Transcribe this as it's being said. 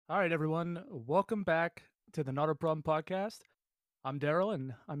All right, everyone. Welcome back to the Not a Problem podcast. I'm Daryl,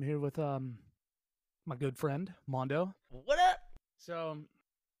 and I'm here with my good friend Mondo. What up? So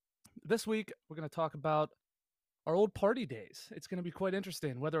this week we're going to talk about our old party days. It's going to be quite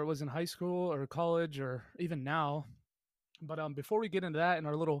interesting, whether it was in high school or college or even now. But before we get into that and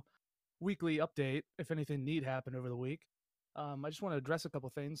our little weekly update, if anything neat happened over the week, I just want to address a couple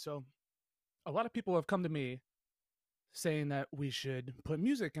things. So a lot of people have come to me saying that we should put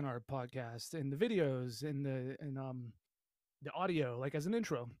music in our podcast, in the videos, in the audio, like as an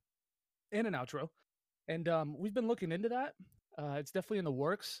intro and an outro. And we've been looking into that. It's definitely in the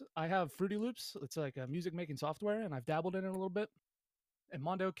works. I have Fruity Loops. It's like a music making software, and I've dabbled in it a little bit. And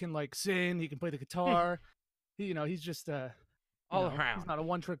Mondo can like sing. He can play the guitar. He's just All he's around. not a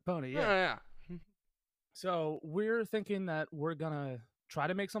one trick pony. Oh, Yeah. yeah. So we're thinking that we're gonna try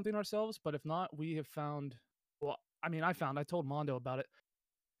to make something ourselves, but if not, we have found. Well, I told Mondo about it.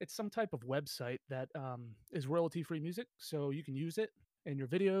 It's some type of website that is royalty free music, so you can use it in your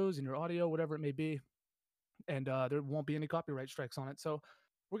videos, in your audio, whatever it may be, and there won't be any copyright strikes on it. So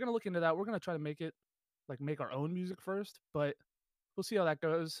we're gonna look into that. We're gonna try to make our own music first, but we'll see how that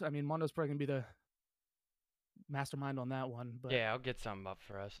goes. I mean, Mondo's probably gonna be the mastermind on that one, but Yeah, I'll get something up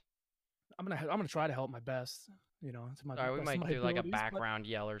for us. I'm gonna try to help my best, to my Sorry, we best of might my do like a abilities. But background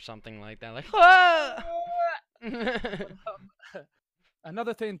yell or something like that. Like, ah! but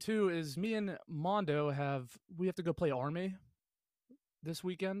another thing too is me and Mondo we have to go play Army this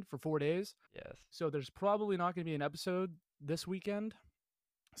weekend for 4 days. Yes. So there's probably not going to be an episode this weekend.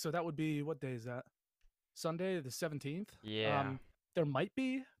 So that would be, what day is that? Sunday the 17th. Yeah. There might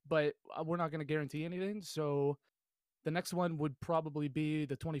be, but we're not going to guarantee anything. So the next one would probably be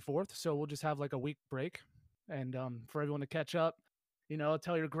the 24th. So we'll just have like a week break, and for everyone to catch up.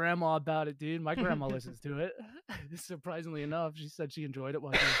 Tell your grandma about it, dude. My grandma listens to it. Surprisingly enough, she said she enjoyed it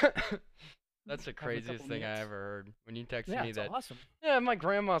while she was That's the having a craziest couple thing I meals. ever heard. When you texted Yeah, me it's that, awesome. yeah, my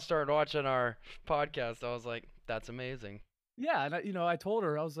grandma started watching our podcast, I was like, that's amazing. Yeah, and I told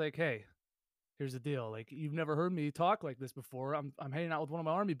her, I was like, hey, here's the deal. Like, you've never heard me talk like this before. I'm hanging out with one of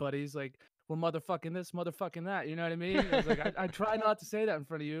my army buddies. Like, we're motherfucking this, motherfucking that. You know what I mean? I was like, I try not to say that in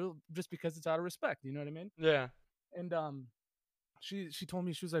front of you just because it's out of respect. You know what I mean? Yeah. And she told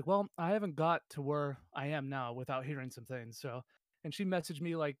me, she was like, well, I haven't got to where I am now without hearing some things. So, and she messaged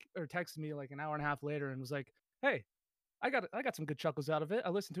me or texted me like an hour and a half later and was like, hey, I got some good chuckles out of it. I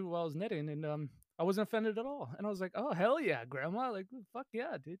listened to it while I was knitting, and I wasn't offended at all. And I was like, oh hell yeah, grandma! Like fuck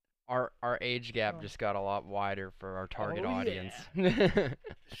yeah, dude. Our age gap So, just got a lot wider for our target oh audience. yeah,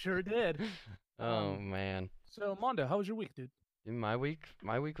 sure did. Oh Um, man. so Mondo, how was your week, dude? Dude, my week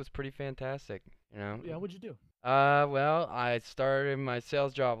was pretty fantastic, you know. Yeah, what'd you do? Well, I started my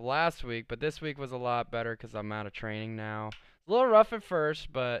sales job last week, but this week was a lot better because I'm out of training now. It's a little rough at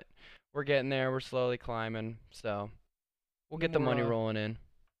first, but we're getting there. We're slowly climbing, so we'll No get the more money rolling in.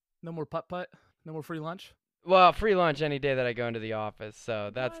 no more putt putt, no more free lunch. Well, free lunch any day that I go into the office, so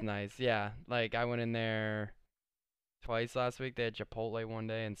that's What? nice. Yeah, like I went in there twice last week. They had Chipotle one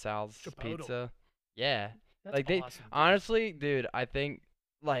day and Sal's Chipotle. Pizza. Yeah, That's like they awesome, dude. honestly, dude, I think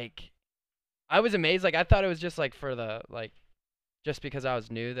like I was amazed. Like I thought it was just like for the like just because I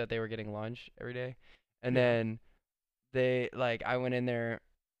was new that they were getting lunch every day. And Yeah, then I went in there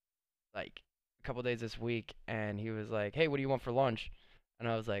like a couple days this week and he was like, "Hey, what do you want for lunch?" And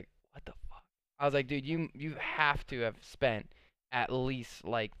I was like, "What the fuck?" I was like, "Dude, you have to have spent at least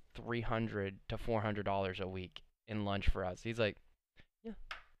like 300 to $400 a week in lunch for us." He's like, "Yeah,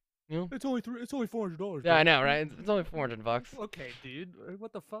 you know." it's only $400, Yeah, I bro. know, right? It's only 400 bucks. Okay, dude.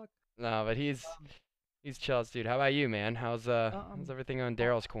 What the fuck? No, but Um, he's chill, dude. How about you, man? How's um, everything on hon-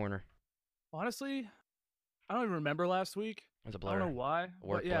 Daryl's corner? honestly, I don't even remember last week. It was a I don't know blur. why, A but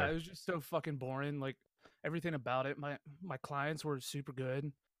work yeah, blur. it was just so fucking boring. Like everything about it. My clients were super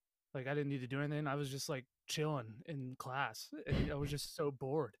good. Like I didn't need to do anything. I was just like chilling in class, and I was just so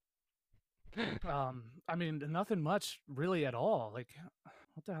bored. I mean, nothing much really at all. Like,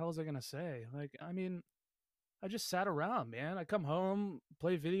 what the hell was I gonna say? Like, I mean, I just sat around, man. I come home,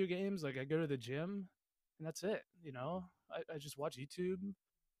 play video games. Like, I go to the gym, and that's it. I just watch YouTube.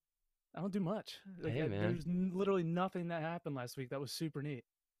 I don't do much. Like, Hey, man. there's literally nothing that happened last week that was super neat,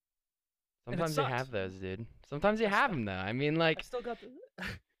 and it Sometimes you sucks. have those, dude. Sometimes you I have still, them, though. I mean, I like, still got the.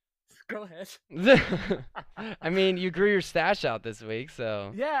 Go ahead. I mean, you grew your stash out this week,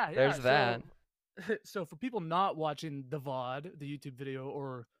 so Yeah, yeah. there's that. So for people not watching the VOD, the YouTube video,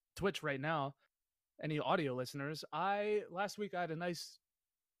 or Twitch right now, any audio listeners, I last week I had a nice,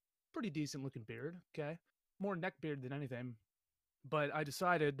 pretty decent looking beard. Okay, more neck beard than anything. But I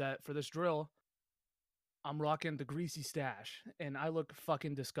decided that for this drill, I'm rocking the greasy stash, and I look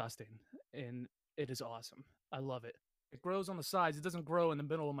fucking disgusting, and it is awesome. I love it. It grows on the sides. It doesn't grow in the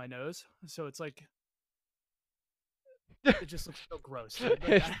middle of my nose, so it's like it just looks so gross, dude.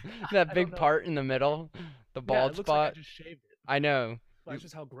 Like That I don't big know. part in the middle, the Yeah, bald it looks like I spot. just shaved it. I know. But that's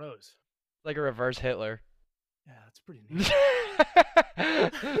just how it grows. Like a reverse Hitler. Yeah, it's pretty neat.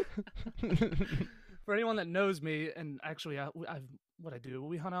 For anyone that knows me, and actually, what I do,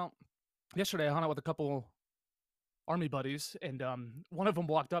 we hung out yesterday. I hung out with a couple army buddies, and one of them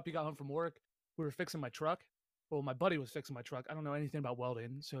walked up. He got home from work. We were fixing my truck. Well, my buddy was fixing my truck. I don't know anything about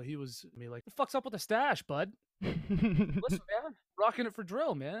welding, so he was me like, "The fuck's up with the stash, bud? Listen, man, rocking it for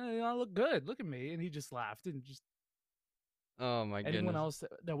drill, man. You know, I look good. Look at me." And he just laughed, and just Oh my anyone goodness. else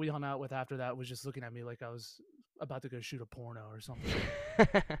that we hung out with after that was just looking at me like I was about to go shoot a porno or something.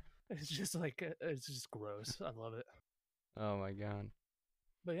 It's just like it's just gross. I love it. Oh my god.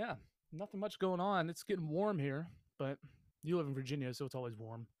 But yeah, nothing much going on. It's getting warm here, but you live in Virginia, so it's always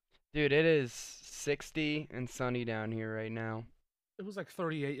warm. Dude, it is 60 and sunny down here right now. It was like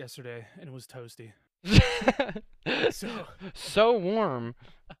 38 yesterday, and it was toasty. So So warm.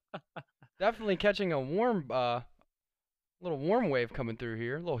 Definitely catching a little warm wave coming through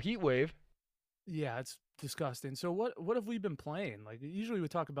here. A little heat wave. yeah, it's disgusting. So what have we been playing? Like usually we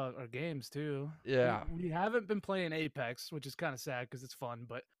talk about our games too. Yeah. We haven't been playing Apex, which is kind of sad because it's fun,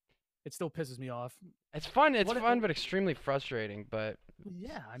 but it still pisses me off. It's fun. It's What fun, but extremely frustrating. But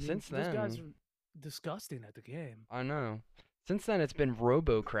Yeah, I mean since those guys then, are disgusting at the game. I know. Since then, it's been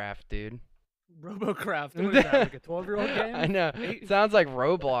RoboCraft, dude. Robocraft, what is that? Like a 12-year-old game? I know. Sounds like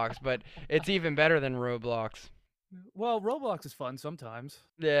Roblox, but it's even better than Roblox. Well, Roblox is fun sometimes.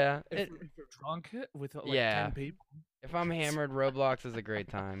 Yeah. If you're drunk with like Yeah. 10 people. If I'm hammered, Roblox is a great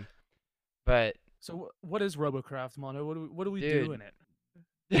time. But So what is Robocraft, Mono? What do we Dude. do in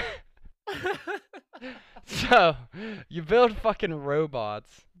it? so you build fucking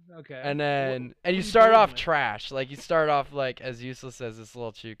robots, Okay. and then what and are you you start off building it? trash. Like you start off like as useless as this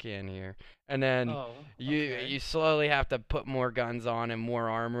little toucan here, and then Oh, you okay. you slowly have to put more guns on and more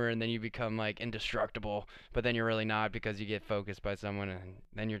armor, and then you become like indestructible. But then you're really not because you get focused by someone, and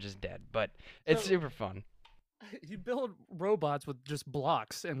then you're just dead. But it's So- super fun. You build robots with just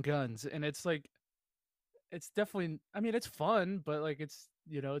blocks and guns, and it's like, it's definitely. I mean, it's fun, but like, it's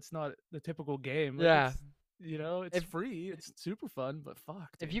it's not the typical game. Like, Yeah. it's If- free. It's super fun, but fuck.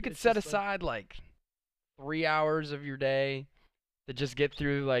 If dude, you could it's set just like- aside like 3 hours of your day to just get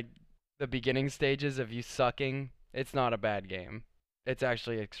through like the beginning stages of you sucking, it's not a bad game. It's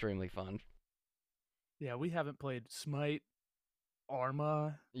actually extremely fun. yeah, we haven't played Smite,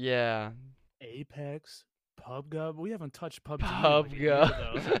 Arma, Yeah. Apex, PUBG. We haven't touched PUBG. in, like, a year,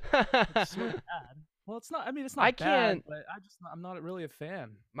 though. It's so PUBG. bad. Well, it's not. I mean, it's not I bad, can't- but I'm not really a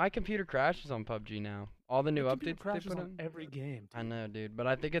fan. My computer crashes on PUBG now. All the new My computer updates they crashes put on in. every game. I dude. know, dude, but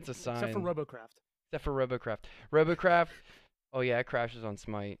I think it's a sign. Except for Robocraft. Except for Robocraft. Robocraft. Oh yeah, it crashes on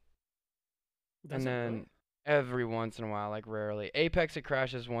Smite. Does And it then really? every once in a while, like rarely. Apex, it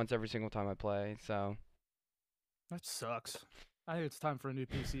crashes once every single time I play. So That sucks. I think it's time for a new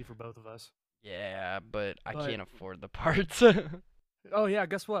PC for both of us. yeah, but I But- can't afford the parts. Oh yeah,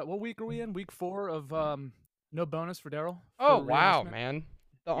 guess what? What week are we in? Week 4 of no bonus for Daryl. Oh for wow, reenlistment? man.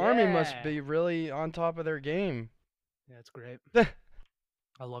 The army must Yeah. be really on top of their game. Yeah, it's great.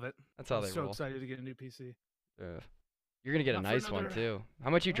 I love it. That's how I'm they so roll. excited to get a new PC. Ugh. You're gonna get a Not for nice one another- too.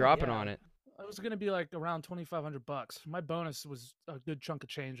 How much you Oh, dropping yeah. on it? It was gonna be like around $2,500. My bonus was a good chunk of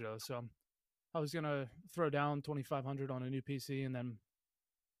change though, so I was gonna throw down $2,500 on a new PC and then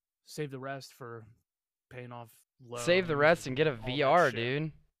save the rest for paying off loans. Save the rest and get a all that VR, shit.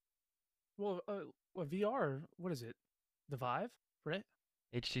 dude. Well, VR, what is it? The Vive, right?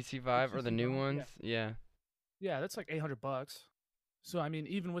 HTC Vive or the HTC new Vive, yeah. ones? Yeah. Yeah, that's like $800. So I mean,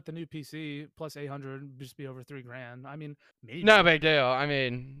 even with the new PC plus 800, it'd just be over $3,000. I mean, maybe. No big deal. I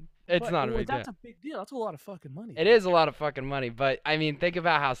mean, it's but, not a well, big deal. That's a big deal. That's a lot of fucking money. It is a lot of fucking money, but I mean, think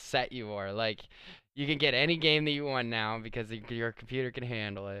about how set you are. Like, you can get any game that you want now because your computer can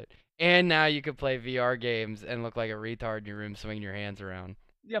handle it. And now you can play VR games and look like a retard in your room swinging your hands around.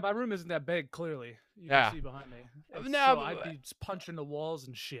 Yeah, my room isn't that big. Clearly, you Yeah. can see behind me. No, So but- I'd be just punching the walls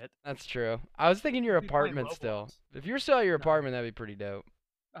and shit. That's true. I was thinking your Be playing apartment still. Roblox. If you're still at your No. apartment, that'd be pretty dope.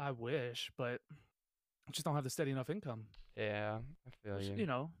 I wish, but I just don't have the steady enough income. Yeah, I feel Which,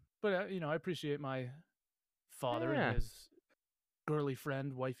 you. But I appreciate my father Yeah. and his girly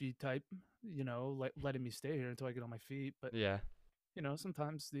friend, wifey type. Letting me stay here until I get on my feet. But Yeah.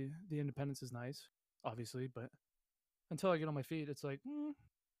 sometimes the independence is nice, obviously, but until I get on my feet, it's like,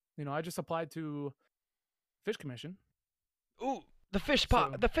 I just applied to Fish Commission. Ooh, the fish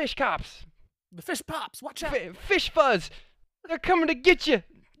So- the fish cops. The fish pops. Watch out. Fish fuzz, they're coming to get you.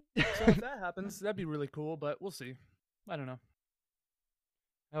 So if that happens, that'd be really cool. But we'll see. I don't know.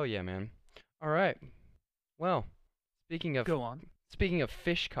 Oh yeah, man. All right. Well, Go on. speaking of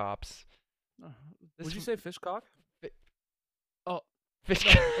fish cops, Uh, this would you w- say fish cock? Fi- Oh fish.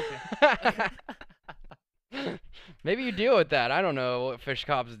 no. Okay. Maybe you deal with that. I don't know what fish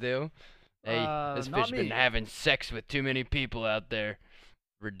cops do. Hey, this Not fish been me. having sex with too many people out there.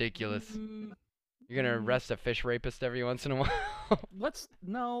 Ridiculous. Mm, You're gonna mm, arrest a fish rapist every once in a while. let's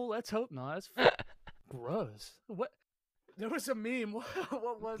hope not. That's gross. What? There was a meme.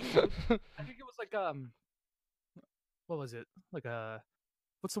 What was it? I think it was like what was it? Like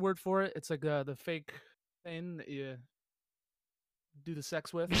what's the word for it? It's like the fake thing that you do the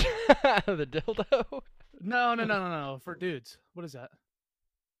sex with. The dildo? No. For dudes, what is that?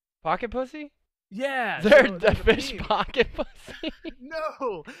 Pocket pussy? Yeah. They're So a there's a fish meme. pocket pussy?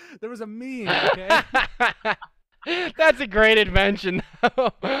 No, there was a meme. Okay. That's a great invention,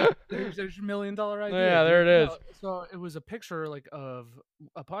 though. There's your $1 million idea. Yeah, there Dude. it is. No, so it was a picture like of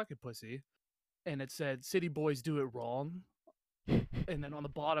a pocket pussy, and it said "City boys do it wrong," and then on the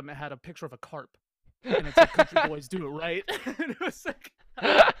bottom it had a picture of a carp, and it said "Country boys do it right." And it was like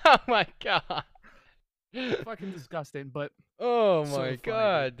Oh my god. fucking disgusting. But Oh so my funny,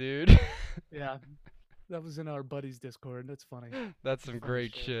 god, dude. yeah, that was in our buddies' Discord. That's funny. That's some Funny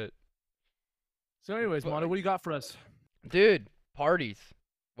great shit. shit. So, anyways, Mono, what do you got for us? Dude, parties.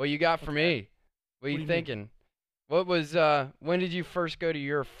 What you got for Okay. me? What What you do you mean? thinking? What was when did you first go to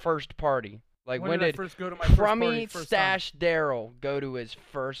your first party? Like When when did I did first go to my first party? Crummy First time? Stash Daryl go to his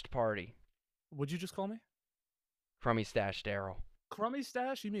first party? What'd you just call me? Crummy Stash Daryl. Crummy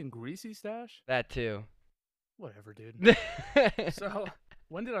stash? You mean greasy stash? That too. Whatever, dude. Yeah. So,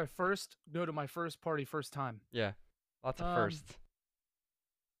 when did I first go to my first party first time? Lots of Um, firsts.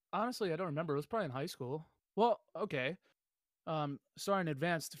 Honestly, I don't remember. It was probably in high school. Well, okay. Sorry in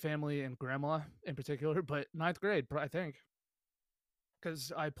advance to family and grandma in particular, but ninth grade, I think,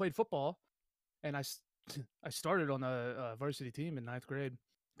 because I played football, and I started on the varsity team in ninth grade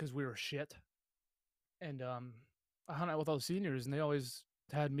because we were shit, and I hung out with all the seniors, and they always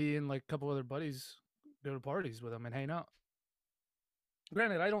had me and like a couple other buddies go to parties with them and hang out.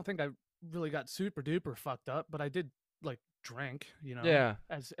 Granted, I don't think I really got super duper fucked up, but I did like drink, Yeah.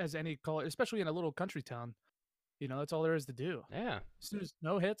 as any college, especially in a little country town. That's all there is to do. Yeah. As soon as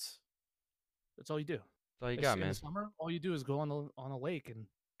no hits, that's all you do. That's all you It's got, in man. the summer, all you do is go on a lake and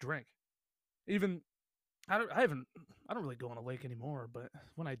drink. Even I don't really go on a lake anymore, but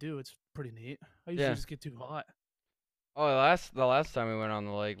when I do, it's pretty neat. I usually Yeah. just get too hot. Oh, the last time we went on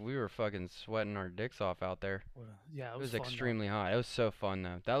the lake, we were fucking sweating our dicks off out there. Yeah, It it was was fun, though. extremely hot. It was so fun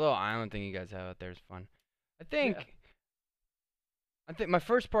though. That little island thing you guys have out there is fun. I think my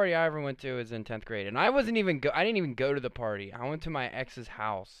first party I ever went to was in 10th grade, and I didn't even go to the party. I went to my ex's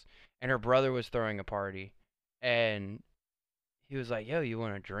house, and her brother was throwing a party, and he was like, "Yo, you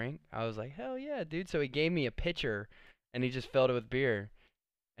want a drink?" I was like, "Hell yeah, dude!" So he gave me a pitcher, and he just filled it with beer,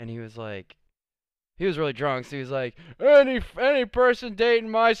 and he was really drunk, so he was like, any person dating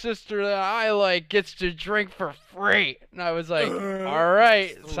my sister that I like gets to drink for free. And I was like, all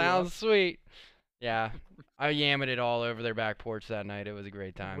right, So sounds rough. sweet. Yeah, I yammed it all over their back porch that night. It was a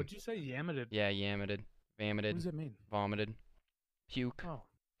great time. What'd you say? Yammeted. Yeah, yammed, What vomited, does that mean? puke, Oh,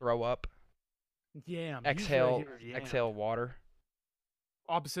 throw up, yam. exhale, Usually I hear exhale water.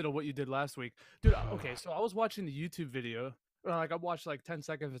 opposite of what you did last week, dude. Okay, so I was watching the YouTube video, or like I watched like 10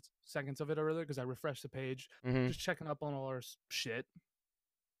 seconds of it earlier because I refreshed the page, Hmm. just checking up on all our shit,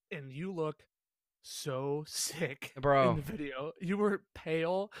 and you look so sick Bro. in the video. You were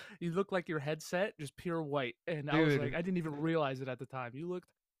pale. You looked like your headset just pure white, and I was Dude. like, I didn't even realize it at the time. You looked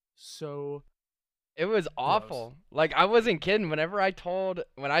so. It was awful. Like I wasn't kidding. When I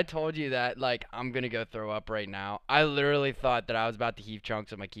told you that like I'm gonna go throw up right now, I literally thought that I was about to heave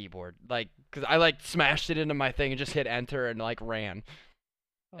chunks of my keyboard. Like, cause I like smashed it into my thing and just hit enter and like ran.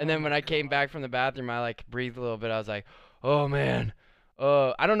 And Oh then when my I came God. back from the bathroom, I like breathed a little bit. I was like, oh man.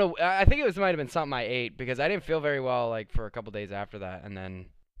 I don't know. I think it might have been something I ate because I didn't feel very well like for a couple days after that, and then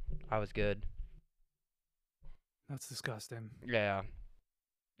I was good. That's disgusting. Yeah.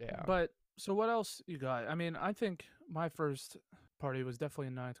 Yeah. But so what else you got? I mean, I think my first party was definitely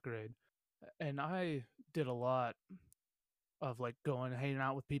in ninth grade, and I did a lot of like going hanging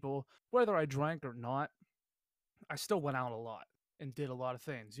out with people, whether I drank or not. I still went out a lot and did a lot of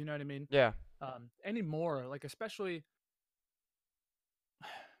things. You know what I mean? Yeah. Anymore, like especially,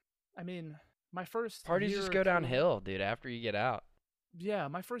 I mean, my first Parties year just or go two- downhill, dude, after you get out. Yeah,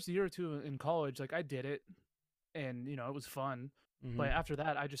 my first year or two in college, like I did it, and it was fun. Mhm. But after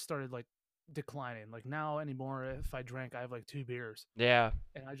that, I just started like declining. Like now anymore, if I drank, I have like 2 beers Yeah.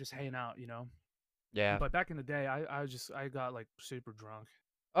 and I just hang out, Yeah. But back in the day, I got like super drunk,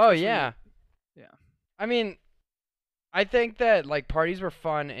 Oh especially yeah. yeah. I mean, I think that like parties were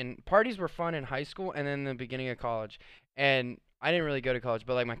fun in high school and then the beginning of college. And I didn't really go to college,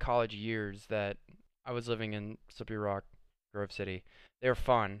 but like my college years that I was living in Slippery Rock, Grove City, they were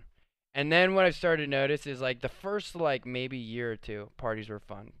fun. And then what I started to notice is like the first like maybe year or two, parties were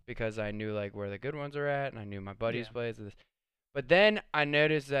fun because I knew like where the good ones are at and I knew my buddies' Yeah. places. But then I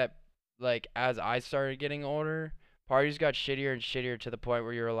noticed that like as I started getting older, parties got shittier and shittier to the point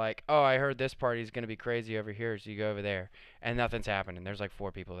where you were like, "Oh, I heard this party's gonna be crazy over here," so you go over there, and nothing's happening. There's like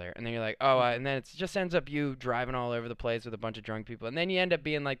 4 people there, and then you're like, "Oh," Mhm. and then it just ends up you driving all over the place with a bunch of drunk people, and then you end up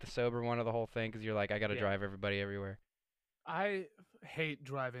being like the sober one of the whole thing because you're like, "I gotta Yeah. drive everybody everywhere." I hate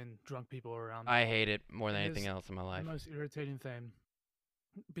driving drunk people around. I hate it more than It anything is else in my the life. most irritating thing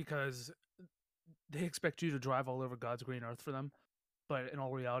because they expect you to drive all over God's green earth for them, but in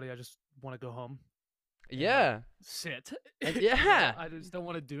all reality, I just want to go home and like Yeah, sit. and yeah, I just don't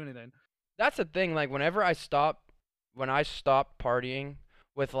want to do anything. that's the thing. Like when I stopped partying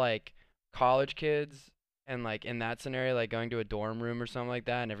with like college kids and like in that scenario, like going to a dorm room or something like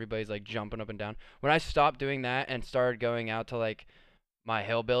that, and everybody's like jumping up and down. When I stopped doing that and started going out to like my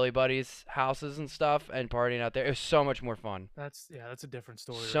hillbilly buddies' houses and stuff and partying out there, it was so much more fun. That's a different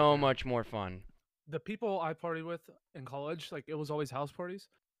story right So there. much more fun. The people I partied with in college, like it was always house parties,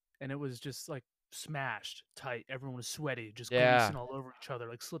 and it was just like smashed tight. Everyone was sweaty, just Yeah, greasing all over each other,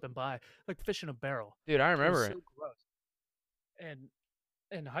 like slipping by, like fish in a barrel. dude, I It was remember it. so gross. And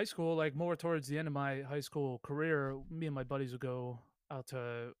in high school, like more towards the end of my high school career, me and my buddies would go out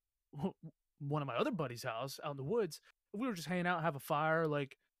to one of my other buddies' house out in the woods. We were just hanging out, have a fire,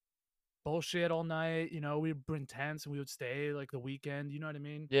 like bullshit all night. We would bring tents and we would stay like the weekend. You know what I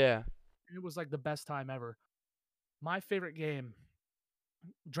mean? Yeah. It was like the best time ever. My favorite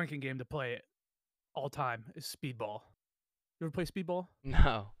drinking game to play all time is speedball. You ever play speedball?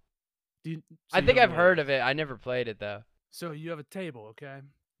 No. Do you, so I you think don't know I've what it heard is. of it. I never played it though. So you have a table, okay?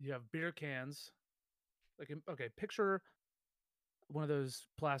 You have beer cans. Okay, picture one of those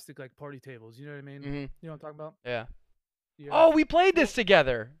plastic like party tables. You know what I mean? Mhm. You know what I'm talking about? Yeah. You have Oh, we played four. this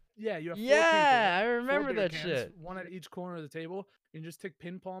together. Yeah, you have four Yeah, people, I four remember beer that cans, shit. one at each corner of the table, and just take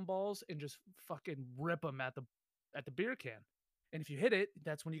ping pong balls and just fucking rip them at the beer can. And if you hit it,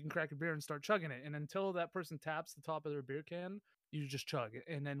 that's when you can crack a beer and start chugging it. And until that person taps the top of their beer can, you just chug it.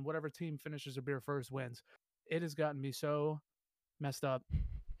 And then whatever team finishes their beer first wins. It has gotten me so messed up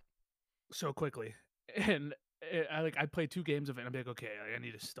so quickly, and I play 2 games of it, and I'm like, okay, I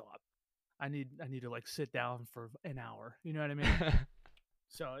need to stop. I need to like sit down for an hour. You know what I mean?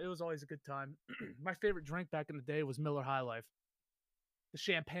 So it was always a good time. My favorite drink back in the day was Miller High Life. The The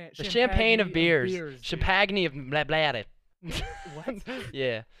champagne of champagne of beers. beers, dude. Champagne of blah blah. What?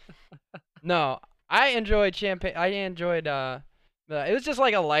 Yeah. No, I enjoyed champagne. I enjoyed it was just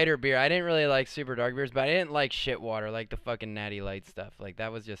like a lighter beer. I didn't really like super dark beers, but I didn't like shit water like the fucking Natty Light stuff. Like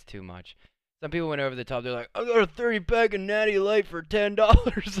that was just too much. Some people went over the top. They're like, "I got a 30 pack of Natty Light for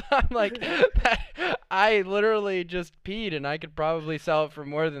 $10." I'm like, I literally just peed, and I could probably sell it for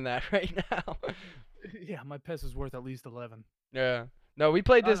more than that right now. Yeah, my piss is worth at least 11. Yeah. No, we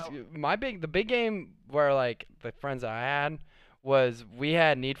played I this. don't know. The big game where like the friends I had was we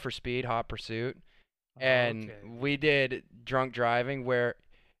had Need for Speed Hot Pursuit, and Okay. we did drunk driving where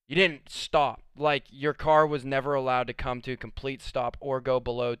you didn't stop. Like your car was never allowed to come to a complete stop or go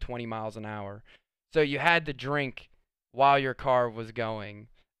below 20 miles an hour. So you had to drink while your car was going.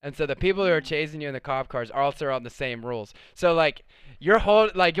 And so the people who are chasing you in the cop cars are also on the same rules. So like you'll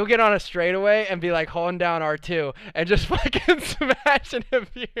get on a straightaway and be like holding down R2 and just fucking smashing a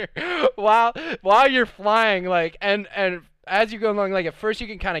beer while you're flying like and as you go along, like at first you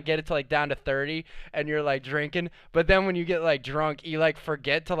can kind of get it to like down to 30 and you're like drinking, but then when you get like drunk, you like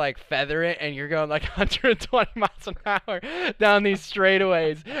forget to like feather it and you're going like 120 miles an hour down these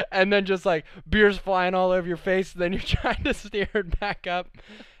straightaways and then just like beers flying all over your face and then you're trying to steer it back up.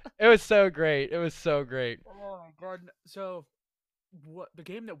 It was so great. It was so great. Oh my god. So what the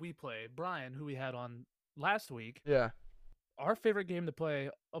game that we played, Brian, who we had on last week, Yeah. our favorite game to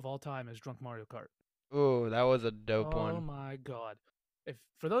play of all time is Drunk Mario Kart. Ooh, that was a dope Oh one. my god. If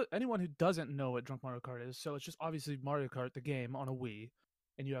for anyone who doesn't know what Drunk Mario Kart is, so it's just obviously Mario Kart the game on a Wii,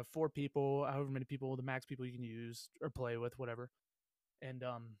 and you have 4 people, however many people, the max people you can use or play with, whatever. And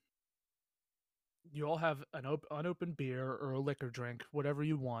you all have an unopened beer or a liquor drink, whatever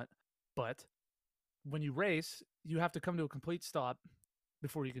you want. But when you race, you have to come to a complete stop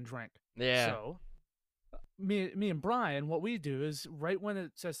before you can drink. Yeah. So me and Brian, what we do is right when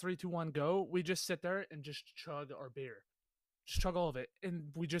it says 3, 2, 1, go, we just sit there and just chug our beer, just chug all of it, and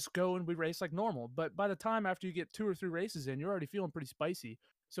we just go and we race like normal. But by the time after you get 2 or 3 races in, you're already feeling pretty spicy,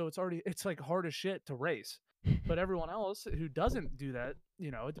 so it's like hard as shit to race. But everyone else who doesn't do that,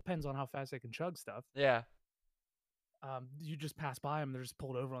 it depends on how fast they can chug stuff. Yeah. You just pass by them, they're just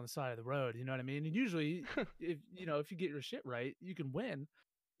pulled over on the side of the road. You know what I mean? And usually, if you get your shit right, you can win.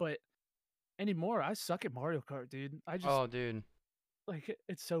 But anymore, I suck at Mario Kart, dude. I just Oh, dude. like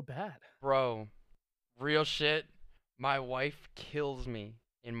it's so bad. Bro, real shit. My wife kills me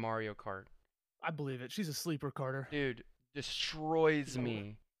in Mario Kart. I believe it. She's a sleeper Carter. Dude, destroys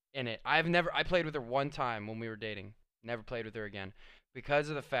me in it. I played with her one time when we were dating. Never played with her again because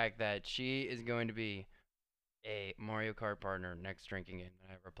of the fact that she is going to be a Mario Kart partner next drinking game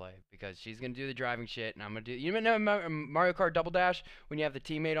that I ever play because she's gonna do the driving shit and I'm gonna do. You know Mario Kart Double Dash when you have the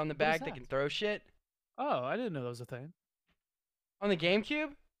teammate on the What is back that that? can throw shit Oh, I didn't know that was a thing. on the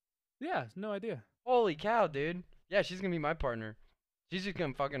GameCube? Yeah, no idea. Holy cow, dude! Yeah, she's gonna be my partner. She's just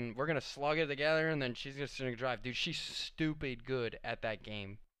gonna we're gonna slug it together and then she's just gonna drive. Dude, she's stupid good at that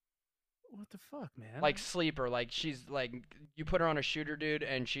game. What the fuck, man? Like sleeper, like she's like you put her on a shooter, dude,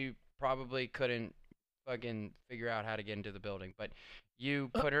 and she probably couldn't fucking figure out how to get into the building. But you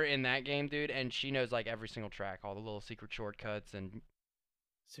put her in that game, dude, and she knows like every single track, all the little secret shortcuts, and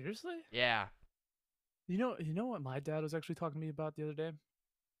Seriously? yeah. You know what my dad was actually talking to me about the other day?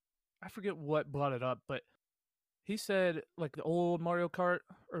 I forget what brought it up, but he said like the old Mario Kart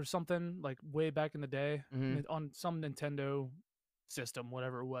or something like way back in the day Mhm. on some Nintendo system,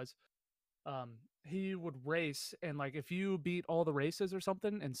 whatever it was. He would race and like if you beat all the races or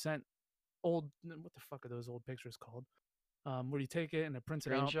something and sent what the fuck are those old pictures called? Where you take it and it prints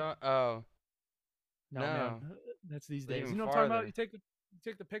it out. Screenshot? Oh No, man, no, that's these it's days. even You know what I'm talking about? farther. You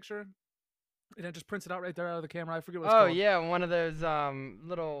take the picture and it just prints it out right there out of the camera. I forget what it's Oh called. yeah, one of those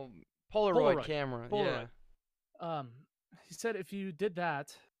little Polaroid camera. Yeah. Polaroid. Um, he said if you did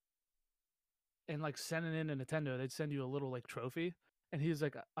that and like sent it in to Nintendo, they'd send you a little like trophy. And he was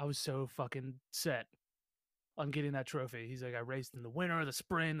like, I was so fucking set on getting that trophy. He's like, I raced in the winter, the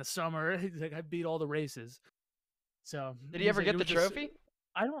spring, the summer. He's like, I beat all the races. So Did he he's ever like, get it the was just trophy?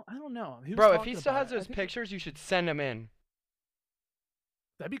 I don't know. He was Bro, if he talking still about has it. I those think pictures, you should send them in.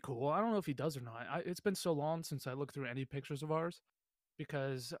 that'd be cool. I don't know if he does or not. It's been so long since I looked through any pictures of ours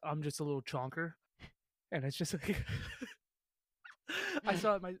because I'm just a little chonker, and it's just like I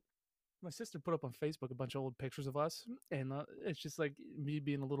saw my sister put up on Facebook a bunch of old pictures of us, and it's just like me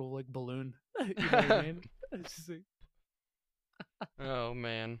being a little like balloon. You know what I mean? It's just like, Oh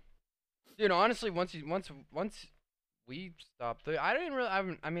man, dude. Honestly, once we stopped, I didn't really.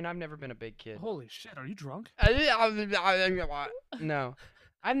 I mean, I've never been a big kid. holy shit, are you drunk? No,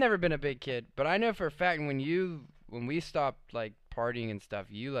 I've never been a big kid, but I know for a fact when we stopped like partying and stuff,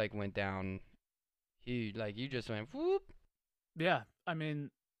 you like went down. You just went whoop. Yeah, I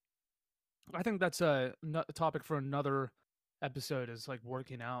mean, I think that's a topic for another episode. Is like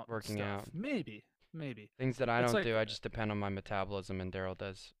working out, and Working stuff. out. Maybe. Things that I It's don't like do, I just depend on my metabolism, and Daryl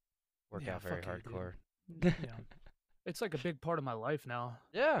does work yeah, out very fuck you, dude. hardcore. Yeah, it's like a big part of my life now.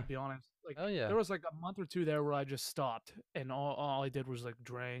 Yeah. To be honest, like Oh yeah. there was like a month or two there where I just stopped, and all I did was like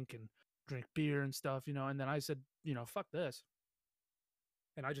drink beer and stuff, and then I said, fuck this,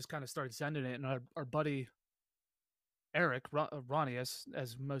 and I just kind of started sending it, and our buddy Eric Ronnie, as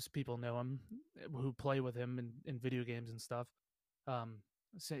most people know him, who play with him in video games and stuff. Um,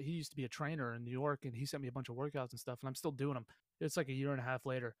 he used to be a trainer in New York, and he sent me a bunch of workouts and stuff, and I'm still doing them. It's like a year and a half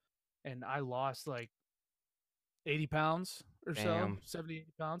later, and I lost like 80 pounds or so, Damn. 70, 80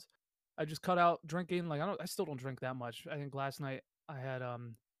 pounds. I just cut out drinking. Like I still don't drink that much. I think last night I had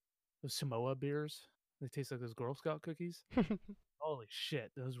those Samoa beers. They taste like those Girl Scout cookies. Holy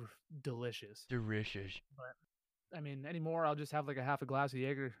shit, those were delicious. Delicious. But I mean, anymore I'll just have like a half a glass of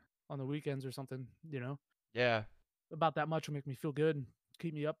Jaeger on the weekends or something, Yeah. About that much will make me feel good and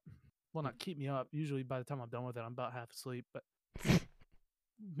keep me up. Well, not keep me up. Usually by the time I'm done with it, I'm about half asleep, but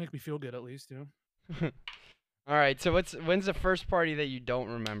make me feel good at least, All right. So when's the first party that you don't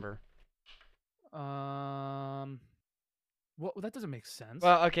remember? Well, that doesn't make sense.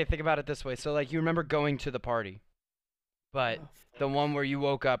 Well, okay, think about it this way. So like you remember going to the party, but Oh, the one where you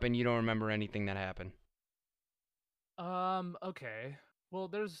woke up and you don't remember anything that happened. Okay. Well,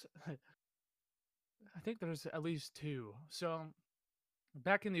 I think there's at least two. So,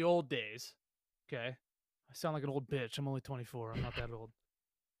 back in the old days, okay, I sound like an old bitch. I'm only 24. I'm not that old.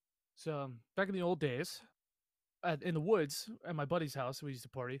 So, back in the old days, in the woods at my buddy's house, we used to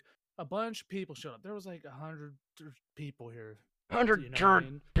party. A bunch of people showed up. There was like 100 people here. 100 You know what I charred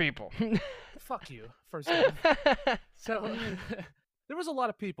mean? people. Fuck you, first off. So there was a lot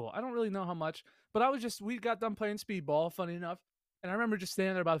of people. I don't really know how much, but we got done playing speedball, funny enough. And I remember just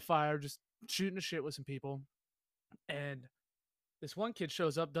standing there by the fire, just shooting the shit with some people. And this one kid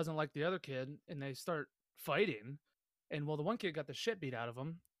shows up, doesn't like the other kid, and they start fighting. And well, the one kid got the shit beat out of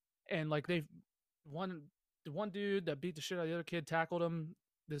him. And like one the one dude that beat the shit out of the other kid tackled him,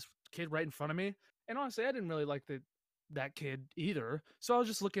 this kid right in front of me. And honestly, I didn't really like that kid either. So I was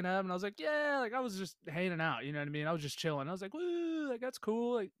just looking at him and I was like, yeah, like I was just hanging out, you know what I mean? I was just chilling. I was like, woo, like that's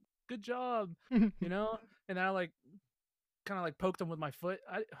cool, like good job, you know? And then I like kind of like poked him with my foot.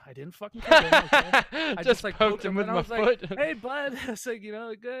 I didn't fucking kill him, okay? I Just like poked him with and I my was like, foot. hey bud. I was like, you know,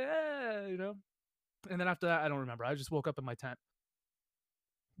 like, yeah, you know. And then after that, I don't remember. I just woke up in my tent.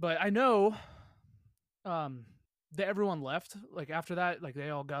 But I know um that everyone left. Like after that, like they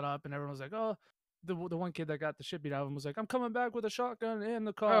all got up and everyone was like, oh, the one kid that got the shit beat out of him was like, I'm coming back with a shotgun and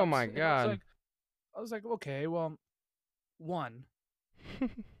the Oh cops. my And god. I was like, okay, well, one,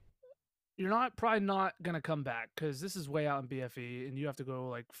 you're not probably not gonna come back because this is way out in BFE and you have to go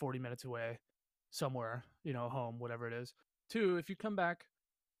like 40 minutes away somewhere, you know, home, whatever it is. Two, if you come back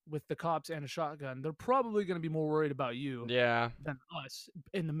with the cops and a shotgun, they're probably gonna be more worried about you Yeah. than us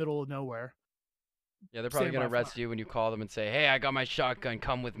in the middle of nowhere. Yeah, they're probably Standing by gonna a fire. arrest you when you call them and say, "Hey, I got my shotgun.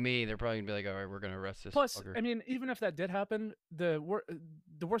 Come with me." They're probably gonna be like, "All right, we're gonna arrest this Plus, fucker." I mean, even if that did happen, the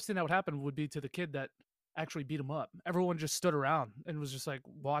worst thing that would happen would be to the kid that actually beat him up. Everyone just stood around and was just like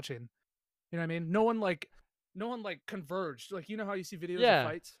watching. You know what I mean? No one like converged. Like you know how you see videos of Yeah.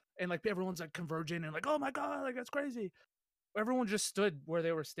 fights and like everyone's like converging and like, oh my god, like that's crazy. Everyone just stood where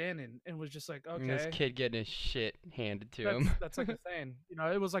they were standing and was just like, And this okay, kid getting his shit handed to him. that's like a thing. You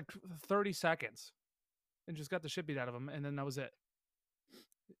know, it was like 30 seconds and just got the shit beat out of him, and then that was it.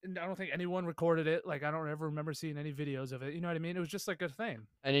 And I don't think anyone recorded it. Like I don't ever remember seeing any videos of it. You know what I mean? It was just like a thing.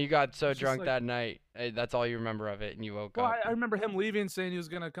 And you got so It's just drunk like, that night. That's all you remember of it, and you woke well, up. I remember him leaving, saying he was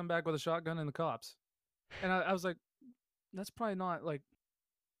gonna come back with a shotgun and the cops, and I was like, that's probably not like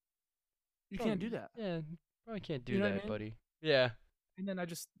you can't do that. Yeah, probably can't do You know what I that, mean? buddy. Yeah. And then I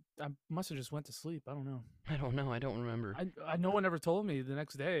must have just went to sleep. I don't know. I don't know. I don't remember. I no one ever told me the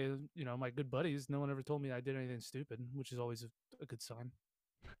next day. You know, my good buddies. No one ever told me I did anything stupid, which is always a good sign.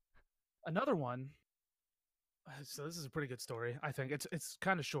 Another one. So this is a pretty good story. I think it's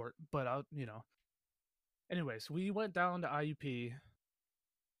kind of short, but I'll you know. Anyways, we went down to IUP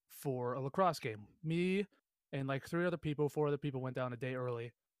for a lacrosse game. Me and like four other people went down a day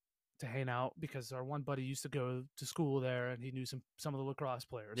early to hang out because our one buddy used to go to school there and he knew some of the lacrosse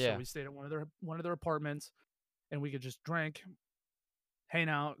players. Yeah. So we stayed at one of their apartments and we could just drink, hang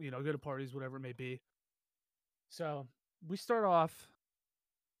out, you know, go to parties, whatever it may be. So we start off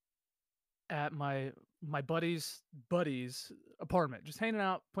at my buddy's apartment, just hanging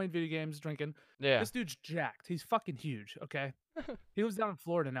out, playing video games, drinking. Yeah. This dude's jacked. He's fucking huge. Okay. He lives down in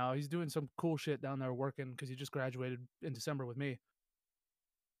Florida now. He's doing some cool shit down there working because he just graduated in December with me.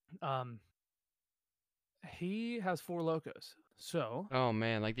 He has Four Locos. So Oh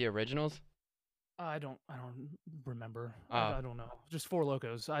man, like the originals? I don't remember. Oh. I don't know. Just Four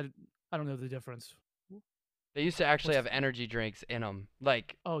Locos. I don't know the difference. They used to actually What's- have energy drinks in them.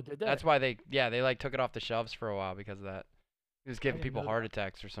 Like Oh, did they? that's why they like took it off the shelves for a while because of that. It was giving didn't people know heart that.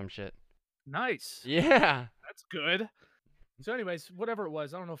 attacks or some shit. Nice. Yeah. That's good. So, anyways, whatever it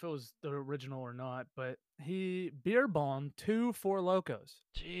was, I don't know if it was the original or not, but he beer bombed 2 Four Locos.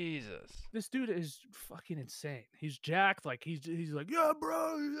 Jesus. This dude is fucking insane. He's jacked, like he's like, yeah,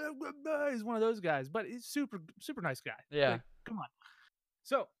 bro, he's one of those guys, but he's super nice guy. Yeah. Like, come on.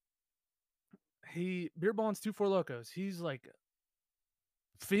 So he beer bonds 2 Four Locos. He's like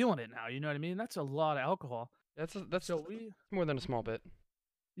feeling it now. You know what I mean? That's a lot of alcohol. That's So we, more than a small bit.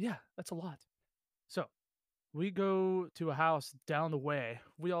 yeah, that's a lot. So we go to a house down the way.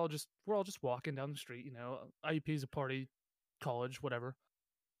 We're all just walking down the street. You know, IUP is a party, college, whatever.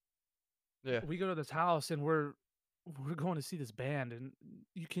 Yeah. We go to this house and we're going to see this band, and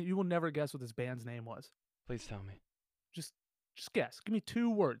you will never guess what this band's name was. Please tell me. Just guess. Give me 2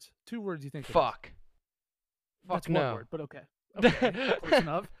 words. 2 words you think. Fuck. That's no. one word, but okay. Okay, close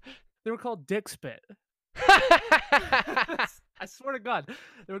enough. They were called Dick Spit. I swear to God,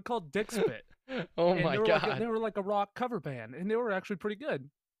 they were called Dick Spit. Oh And my they were god. they were like a rock cover band, and they were actually pretty good.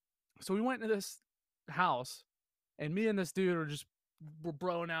 So we went to this house, and me and this dude were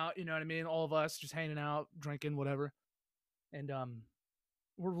broing out. You know what I mean? All of us just hanging out, drinking, whatever. And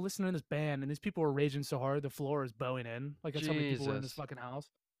we're listening to this band, and these people were raging so hard the floor is bowing in. Like that's how many people were in this Jesus. fucking house.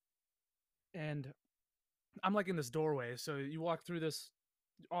 And I'm like in this doorway, so you walk through this,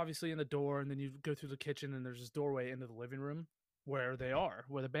 obviously in the door, and then you go through the kitchen, and there's this doorway into the living room. where they are,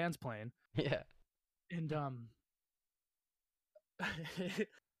 where the band's playing, Yeah. and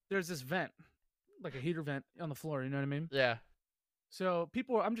there's this vent, like a heater vent on the floor. You know what I mean? Yeah. So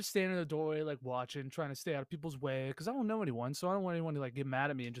I'm just standing in the doorway, like watching, trying to stay out of people's way, because I don't know anyone, so I don't want anyone to like get mad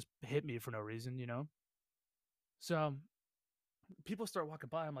at me and just hit me for no reason, you know. So people start walking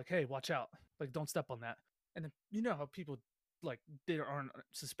by. I'm like, hey, watch out, like don't step on that. And then you know how people like they aren't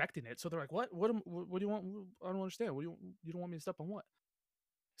suspecting it, so they're like, what do you want? I don't understand. You don't want me to step on what?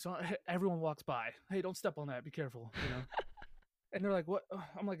 So everyone walks by. Hey, don't step on that. Be careful, you know. And they're like, what?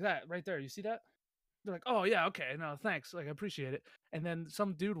 I'm like, that right there. You see that? They're like, oh yeah, okay, no, thanks. Like, I appreciate it. And then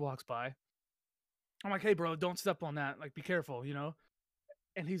some dude walks by. I'm like, hey, bro, don't step on that. Like, be careful, you know?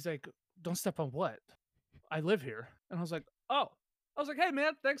 And he's like, don't step on what? I live here. And I was like, oh. I was like, hey,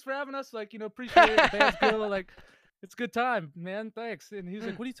 man, thanks for having us. Like, you know, appreciate it. The band's cool. Like, it's a good time, man. Thanks. And he was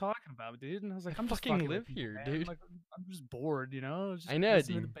like, what are you talking about, dude? And I was like, I I'm just fucking fucking with live people, here, man. dude. Like, I'm just bored, you know? Just I know,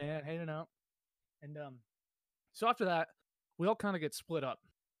 listening to dude. the band, hanging out. And so after that, we all kind of get split up.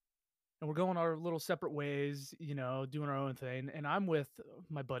 And we're going our little separate ways, you know, doing our own thing. And I'm with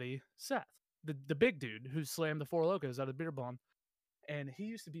my buddy Seth, the big dude who slammed the Four Locos out of the beer bomb. And he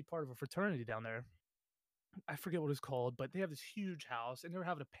used to be part of a fraternity down there. I forget what it's called, but they have this huge house and they were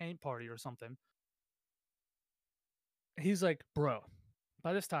having a paint party or something. He's like, bro,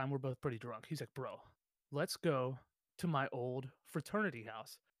 by this time we're both pretty drunk. He's like, bro, let's go to my old fraternity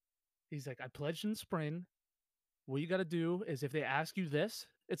house. He's like, I pledged in spring. What you got to do is if they ask you this,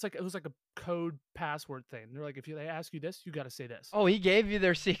 it was like a code password thing. They're like, if they ask you this, you got to say this. Oh, he gave you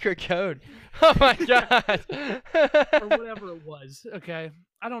their secret code. Oh my god. Or whatever it was. Okay.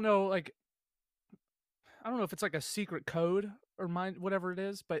 I don't know, like I don't know if it's like a secret code or whatever it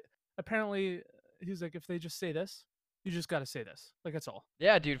is, but apparently he's like, if they just say this, you just got to say this. Like that's all.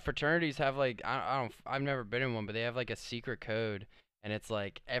 Yeah, dude, fraternities have like I've never been in one, but they have like a secret code and it's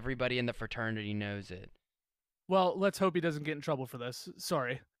like everybody in the fraternity knows it. Well, let's hope he doesn't get in trouble for this.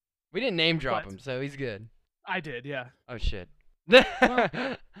 Sorry. We didn't name drop But him, so he's good. I did, yeah. Oh shit.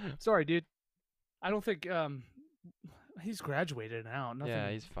 Sorry, dude. I don't think he's graduated now. Nothing. Yeah,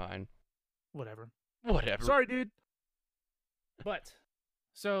 he's fine. Whatever. Whatever. Sorry, dude. But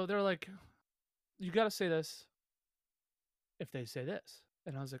so they're like, you got to say this if they say this.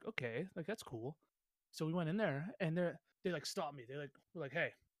 And I was like, okay, like that's cool. So we went in there and they like stopped me. They like were like, hey,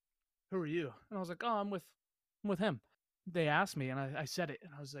 who are you? And I was like, oh, I'm with him. They asked me and I said it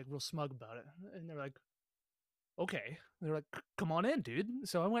and I was like real smug about it. And they're like, okay. They're like, come on in, dude.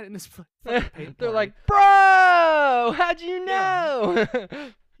 So I went in this fucking paint They're party. like, bro, how'd you know?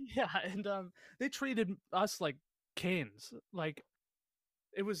 Yeah, and they treated us like kings. Like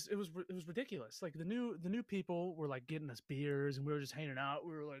it was ridiculous. Like the new people were like getting us beers and we were just hanging out.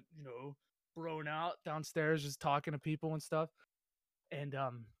 We were like, you know, broing out downstairs just talking to people and stuff. And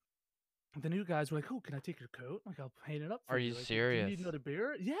the new guys were like, "Oh, can I take your coat? Like I'll paint it up for Are you. you Like, do you serious? need another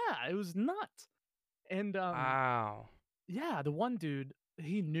beer?" Yeah, it was nuts. And Wow. yeah, the one dude,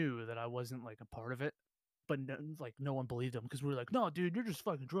 he knew that I wasn't like a part of it, but no one believed him because we were like, "No, dude, you're just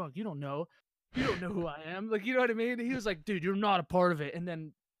fucking drunk. You don't know who I am." Like, you know what I mean? He was like, "Dude, you're not a part of it." And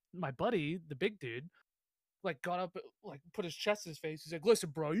then my buddy, the big dude, like got up, like put his chest in his face. He's like, "Listen,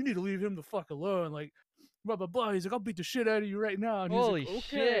 bro, you need to leave him the fuck alone." Like, blah blah blah. He's like, "I'll beat the shit out of you right now." And he's Holy like,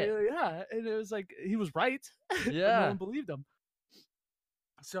 shit. "Okay, yeah." And it was like he was right, but no Yeah. one believed him.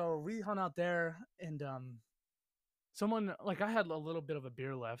 So we hung out there, and someone like I had a little bit of a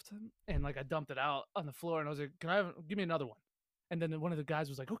beer left, and like I dumped it out on the floor, and I was like, give me another one?" And then one of the guys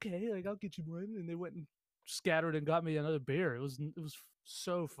was like, "Okay, like I'll get you one," and they went and scattered and got me another beer. It was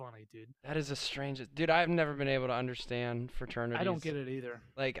so funny, dude. That is the strangest. Dude, I've never been able to understand fraternities. I don't get it either.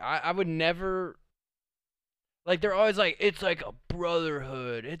 Like, I would never. Like, they're always like, it's like a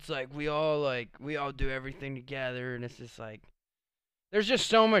brotherhood. It's like we all do everything together. And it's just like, there's just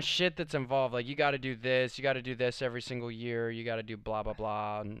so much shit that's involved. Like, you got to do this. You got to do this every single year. You got to do blah, blah,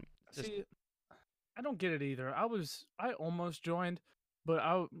 blah. And just, See, I don't get it either. I almost joined, but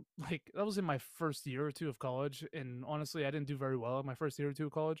that was in my first year or two of college, and honestly, I didn't do very well in my first year or two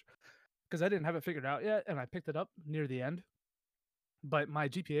of college because I didn't have it figured out yet, and I picked it up near the end. But my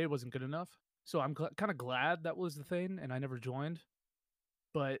GPA wasn't good enough, so I'm kind of glad that was the thing, and I never joined.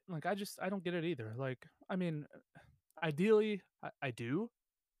 But like, I don't get it either. Like, I mean, ideally, I do,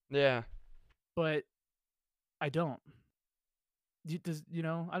 yeah. but I don't. You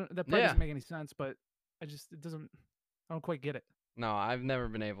know, I don't. That probably Yeah. doesn't make any sense, but it doesn't. I don't quite get it. No, I've never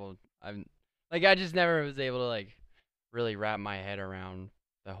been able. I just never was able to, like, really wrap my head around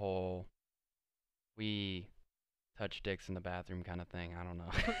the whole we touch dicks in the bathroom kind of thing. I don't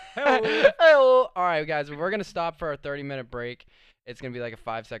know. Hey-o. Hey-o. All right, guys, we're gonna stop for our 30-minute break. It's gonna be like a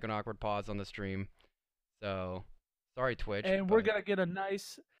 5-second awkward pause on the stream. So, sorry, Twitch. And we're But gonna get a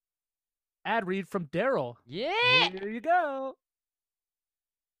nice ad read from Daryl. yeah. Here you go.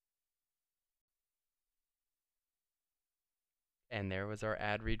 And there was our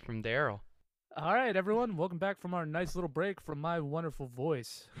ad read from Daryl. All right, everyone, welcome back from our nice little break from my wonderful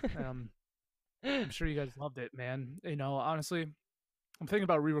voice. I'm sure you guys loved it, man. You know, honestly, I'm thinking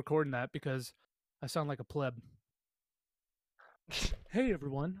about re-recording that because I sound like a pleb. Hey,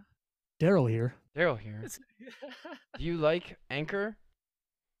 everyone, Daryl here. Daryl here. Do you like Anchor?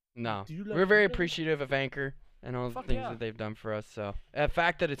 No. Do you like We're very Anchor? appreciative of Anchor and all the Fuck things yeah. that they've done for us. So, the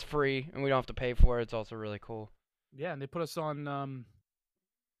fact that it's free and we don't have to pay for it, it's also really cool. Yeah, and they put us on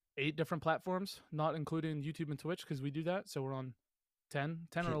 8 different platforms, not including YouTube and Twitch because we do that. So we're on 10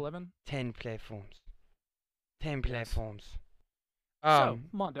 or 10. 11. 10 platforms. 10 Yes. platforms. So,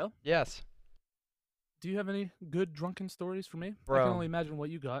 Mondo, Yes. do you have any good drunken stories for me? I Bro. can only imagine what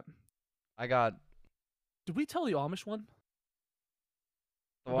you got. I got Did we tell the Amish one?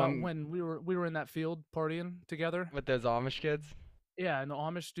 the About one when we were in that field partying together. with those Amish kids. Yeah, and the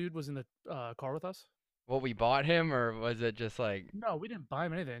Amish dude was in the car with us. What, we bought him, or was it just like, No, we didn't buy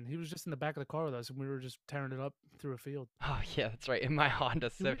him anything. He was just in the back of the car with us, and we were just tearing it up through a field. oh yeah, that's right, in my Honda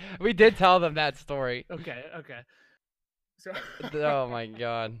Did Civic. We did tell them that story. Okay. So, Oh my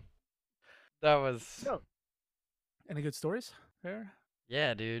god. That was so, any good stories there?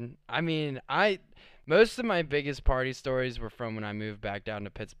 yeah, dude. I mean, most of my biggest party stories were from when I moved back down to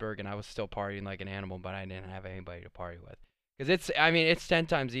Pittsburgh and I was still partying like an animal, but I didn't have anybody to party with. Cuz it's 10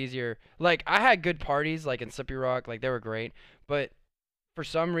 times easier. Like I had good parties like in Slippy Rock, like they were great, but for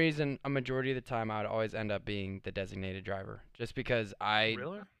some reason a majority of the time I would always end up being the designated driver just because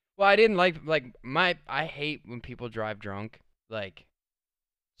Really? well, I didn't like I hate when people drive drunk like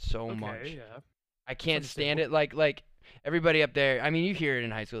so Okay, much. yeah. I can't stand understandable. it. Like everybody up there. I mean, you hear it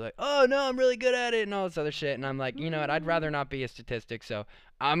in high school, like, "Oh no, I'm really good at it," and all this other shit. And I'm like, you know what? I'd rather not be a statistic. So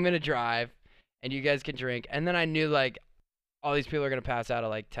I'm gonna drive, and you guys can drink. And then I knew like all these people are gonna pass out at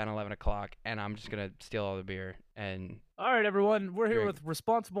like 10, 11 o'clock, and I'm just gonna steal all the beer. And All right, everyone, we're here Drink. with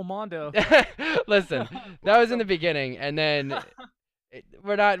responsible Mondo. listen, that was in the beginning, and then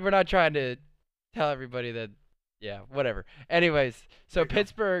we're not trying to tell everybody that. Yeah, whatever. Anyways, so There you go.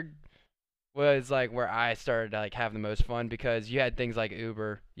 Pittsburgh was like where I started to like have the most fun because you had things like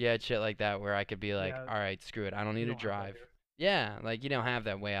Uber, you had shit like that where I could be like, Yeah. all right, screw it, I don't You need to don't have that drive. here. Yeah, like you don't have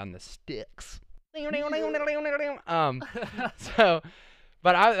that way on the sticks. So,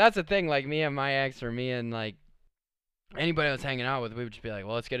 but that's the thing. Like me and my ex, or me and like anybody I was hanging out with, we would just be like,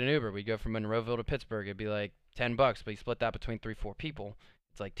 well, let's get an Uber. We'd go from Monroeville to Pittsburgh. It'd be like $10, but you split that between 3-4 people.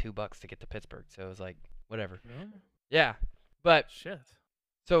 It's like $2 to get to Pittsburgh. So it was like whatever. Really? Yeah, but Shit.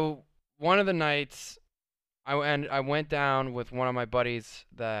 so one of the nights, I went down with one of my buddies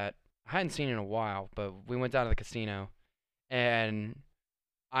that I hadn't seen in a while, but we went down to the casino, and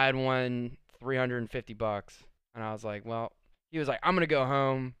I had won $350, and I was like, well, he was like, I'm gonna go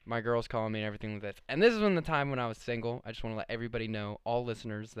home. My girl's calling me and everything like this. And this is when the time when I was single. I just want to let everybody know, all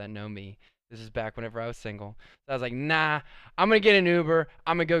listeners that know me. This is back whenever I was single. So I was like, nah, I'm gonna get an Uber.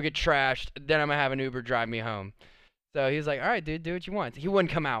 I'm gonna go get trashed. Then I'm gonna have an Uber drive me home. So he was like, all right, dude, do what you want. He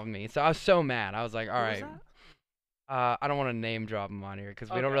wouldn't come out with me. So I was so mad. I was like, all What was right. that? I don't want to name drop him on here because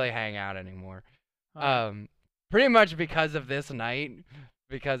we don't Okay. really hang out anymore. Alright. Pretty much because of this night,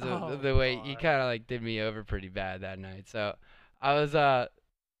 because of Oh, the way he God. kind of like did me over pretty bad that night. So I was like,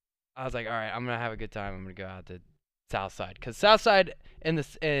 all right, I'm gonna have a good time. I'm gonna go out to Southside because Southside in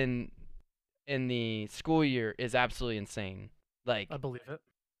the school year is absolutely insane. Like I believe it.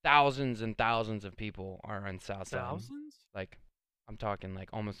 thousands and thousands of people are on Southside. Thousands? Like, I'm talking like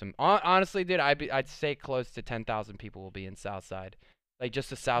almost. Honestly, dude, I'd say close to 10,000 people will be in Southside, like just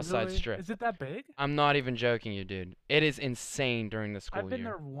the Southside Really? Strip. Is it that big? I'm not even joking you, dude. It is insane during the I've school been year.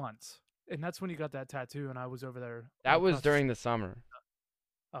 there once, and that's when you got that tattoo, and I was over there. That was across the during the summer.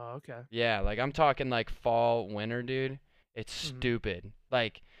 Oh, okay. Yeah, like I'm talking like fall, winter, dude. It's Mhm. stupid.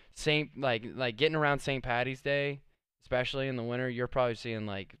 Like like getting around St. Patty's Day, especially in the winter, you're probably seeing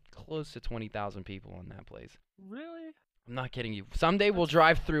like close to 20,000 people in that place. Really? I'm not kidding you. Someday we'll That's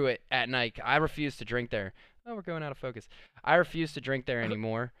drive through it at night. I refuse to drink there. Oh, we're going out of focus. I refuse to drink there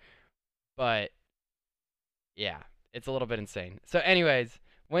anymore. But yeah, it's a little bit insane. So anyways,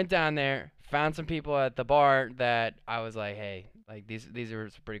 went down there, found some people at the bar that I was like, hey, like these are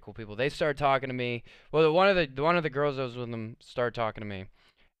some pretty cool people. They started talking to me. Well, one of the girls that was with them started talking to me,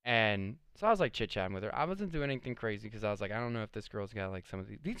 And so I was like chit chatting with her. I wasn't doing anything crazy because I was like, I don't know if this girl's got like some of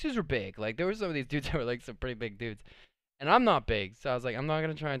these dudes were big. Like there were some of these dudes that were like some pretty big dudes. And I'm not big, so I was like, I'm not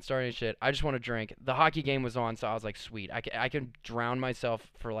gonna try and start any shit. I just want to drink. The hockey game was on, so I was like, sweet. I can drown myself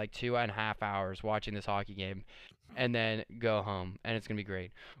for like 2.5 hours watching this hockey game, and then go home, and it's gonna be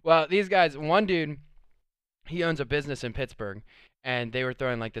great. Well, these guys, one dude, he owns a business in Pittsburgh, and they were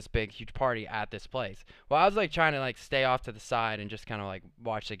throwing like this big, huge party at this place. Well, I was like trying to like stay off to the side and just kind of like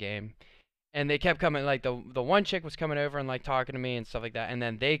watch the game, and they kept coming. Like the one chick was coming over and like talking to me and stuff like that, and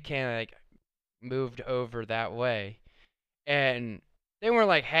then they kind of like moved over that way and they weren't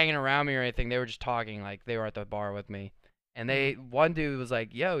like hanging around me or anything. They were just talking like they were at the bar with me. And they one dude was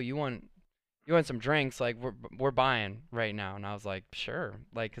like, "Yo, you want some drinks? Like we're buying right now." And I was like, "Sure."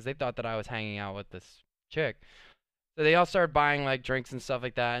 Like cuz they thought that I was hanging out with this chick. So they all started buying like drinks and stuff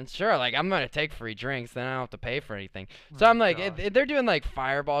like that. And sure, like I'm going to take free drinks, then I don't have to pay for anything. So Oh I'm like gosh. they're doing like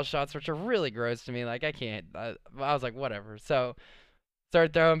fireball shots which are really gross to me. Like I can't I was like whatever. So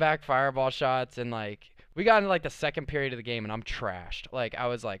started throwing back fireball shots and like we got into like the second period of the game and I'm trashed. Like I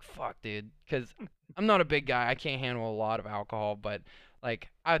was like, fuck, dude, because I'm not a big guy. I can't handle a lot of alcohol, but like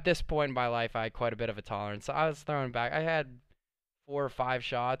at this point in my life, I had quite a bit of a tolerance. So I was throwing back. I had 4 or 5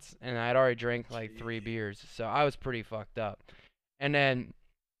 shots and I'd already drank like 3 beers, so I was pretty fucked up. And then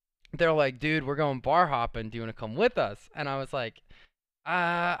they're like, dude, we're going bar hopping. Do you want to come with us? And I was like,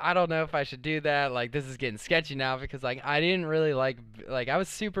 I don't know if I should do that. Like, this is getting sketchy now because, like, I didn't really like, I was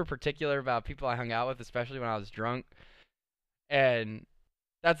super particular about people I hung out with, especially when I was drunk. And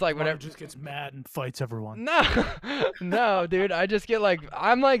that's like One who whenever. just gets mad and fights everyone. No, no, dude. I just get like,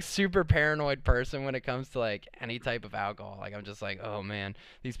 I'm like super paranoid person when it comes to like any type of alcohol. Like, I'm just like, oh man,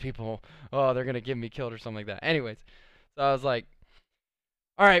 these people, oh, they're gonna get me killed or something like that. Anyways, so I was like,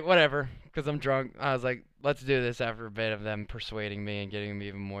 all right, whatever, because I'm drunk. I was like, let's do this after a bit of them persuading me and getting me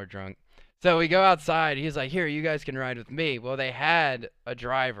even more drunk. So we go outside. He's like, here, you guys can ride with me. Well, they had a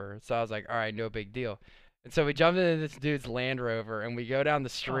driver. So I was like, all right, no big deal. And so we jumped into this dude's Land Rover and we go down the Oh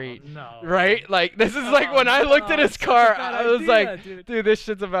street. no. Right? Like, this is like Oh when I looked at no, his it's such a car, bad I was like, idea, dude. dude, this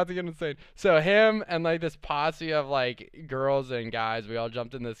shit's about to get insane. So him and like this posse of like girls and guys, we all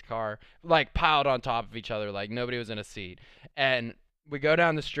jumped in this car, like piled on top of each other, like nobody was in a seat. And we go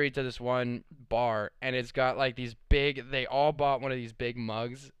down the street to this one bar and it's got like these big, they all bought one of these big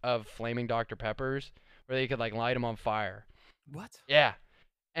mugs of flaming Dr. Peppers where they could like light them on fire. What? Yeah. What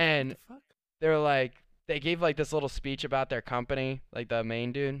And the fuck? they're like, they gave like this little speech about their company, like the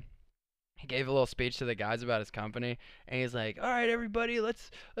main dude. He gave a little speech to the guys about his company, and he's like, "All right, everybody,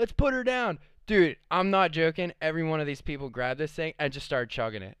 let's put her down." Dude, I'm not joking. Every one of these people grabbed this thing and just started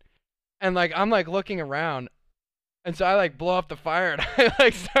chugging it. And like I'm like looking around, and so I like blow up the fire and I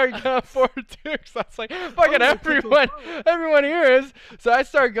like start going for it too. Cause I was like, fucking Oh, take those everyone here is. So I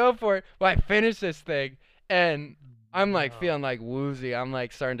start going for it. Well, I finish this thing, and I'm like No. feeling like woozy. I'm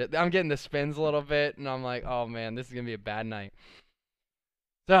like I'm getting the spins a little bit, and I'm like, oh man, this is gonna be a bad night.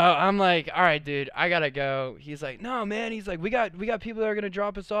 So I'm like, all right, dude, I gotta go. He's like, no, man. He's like, we got people that are gonna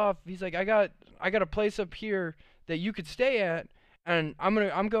drop us off. He's like, I got a place up here that you could stay at, and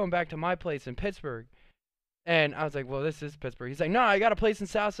I'm going back to my place in Pittsburgh. And I was like, well, this is Pittsburgh. He's like, no, I got a place in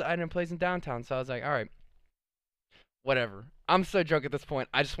Southside and a place in downtown. So I was like, all right, whatever. I'm so drunk at this point.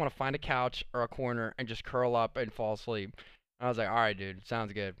 I just want to find a couch or a corner and just curl up and fall asleep. And I was like, all right, dude,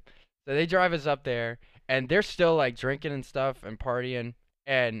 sounds good. So they drive us up there, and they're still like drinking and stuff and partying.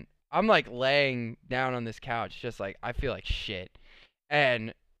 And I'm like laying down on this couch, just like I feel like shit.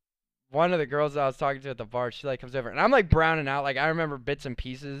 And one of the girls that I was talking to at the bar, she like comes over, and I'm like browning out. Like I remember bits and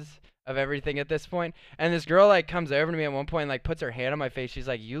pieces of everything at this point. And this girl like comes over to me at one point and like puts her hand on my face. She's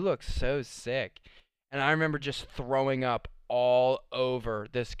like, "You look so sick." And I remember just throwing up all over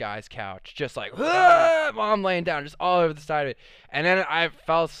this guy's couch, just like "Ah!" while I'm laying down, just all over the side of it. And then I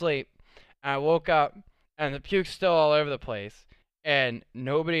fell asleep, and I woke up, and the puke's still all over the place. And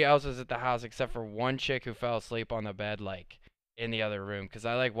nobody else was at the house except for one chick who fell asleep on the bed, like in the other room. Cause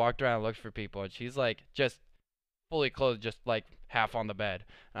I like walked around and looked for people, and she's like just fully clothed, just like half on the bed.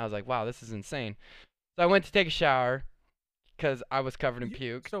 And I was like, wow, this is insane. So I went to take a shower because I was covered in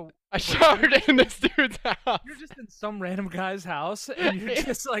puke. So I wait, showered in this dude's house. you're just in some random guy's house and you're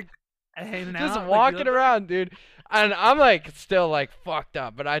just like hanging Just out, like, you walking look- around, dude. And I'm like still like fucked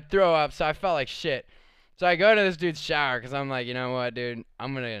up, but I throw up, so I felt like shit. So I go to this dude's shower because I'm like, you know what, dude,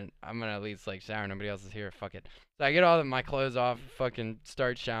 I'm gonna at least like shower. Nobody else is here. Fuck it. So I get all of my clothes off, fucking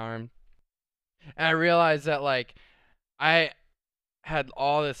start showering, and I realize that like I had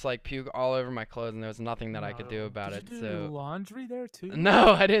all this like puke all over my clothes, and there was nothing that I could do No. about Did you it. do So laundry there too?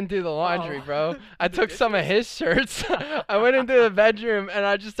 no, I didn't do the laundry, Oh, bro. I the took some of dishes? his shirts. I went into the bedroom and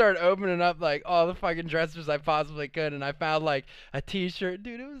I just started opening up like all the fucking dressers I possibly could, and I found like a t-shirt.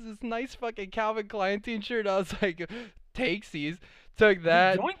 Dude, it was this nice fucking Calvin Klein t-shirt. I was like, takesies. Took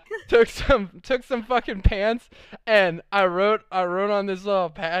that. Yoink. Took some fucking pants, and I wrote on this little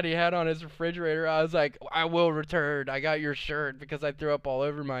pad he had on his refrigerator. I was like, I will return. I got your shirt because I threw up all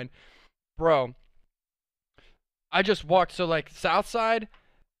over mine. Bro, I just walked, so like south side,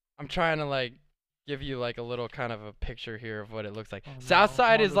 I'm trying to like give you like a little kind of a picture here of what it looks like. Oh South no,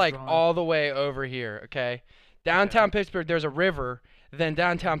 side is Mondo's like drawing. all the way over here, okay? Okay. Downtown Pittsburgh, there's a river, then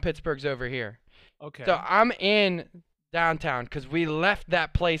downtown Pittsburgh's over here. So Okay. I'm in downtown because we left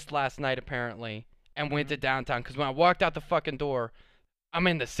that place last night apparently and went Mhm. to downtown because when I walked out the fucking door, I'm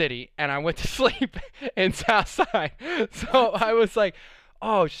in the city and I went to sleep in Southside. So What? I was like,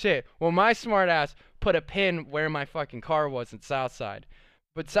 oh shit. Well, my smart ass put a pin where my fucking car was in Southside.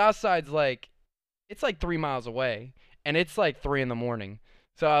 But Southside's like, it's like 3 miles away and it's like 3 in the morning.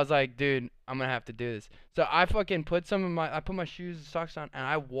 So I was like, dude, I'm gonna have to do this. So I fucking I put my shoes and socks on and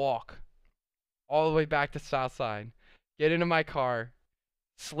I walk all the way back to Southside, get into my car,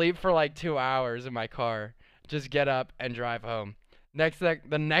 sleep for like 2 hours in my car, just get up and drive home.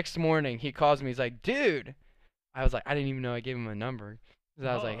 The next morning, he calls me. He's like, dude. I was like, I didn't even know I gave him a number. 'Cause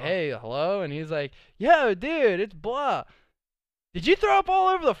I was like, Uh-oh. hey, hello, and he's like, yo, dude, it's blah. Did you throw up all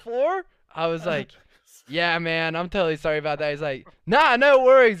over the floor? I was like, yeah, man, I'm totally sorry about that. He's like, nah, no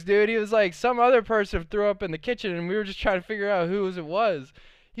worries, dude. He was like, some other person threw up in the kitchen, and we were just trying to figure out who it was.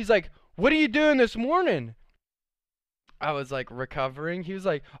 He's like, what are you doing this morning? I was like recovering. He was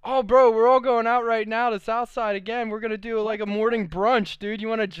like, "Oh, bro, we're all going out right now to Southside again. We're gonna do like What a the morning fuck? brunch, dude. You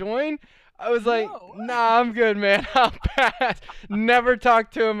wanna join?" I was like, No. "Nah, I'm good, man. I'll pass." Never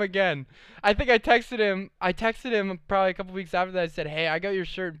talked to him again. I think I texted him. I texted him probably a couple weeks after that. I said, "Hey, I got your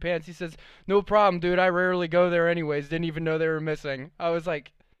shirt and pants." He says, "No problem, dude. I rarely go there anyways. Didn't even know they were missing." I was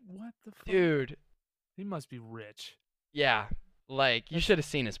like, What the fuck? "Dude, He must be rich. yeah." Like you That's should have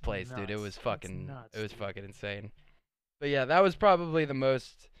seen his place, dude. It was nuts. That's fucking. It nuts, was dude. fucking insane. But yeah, that was probably the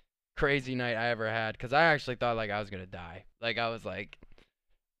most crazy night I ever had because I actually thought like I was gonna die. Like I was like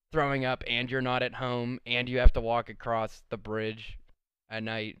throwing up, and you're not at home, and you have to walk across the bridge at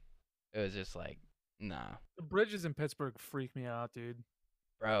night. It was just like, nah, The bridges in Pittsburgh freak me out, dude.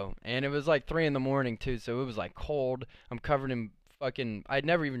 bro. And it was like 3 in the morning too, so it was like cold. I'm covered in fucking. I'd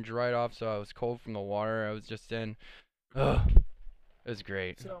never even dried off, so I was cold from the water I was just in. Ugh, it was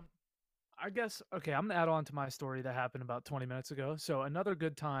great. So, I guess okay, I'm gonna add on to my story that happened about 20 minutes ago. So another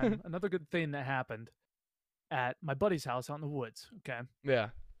good time, another good thing that happened at my buddy's house out in the woods. Okay. Yeah.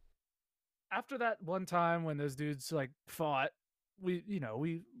 After that one time when those dudes like fought, we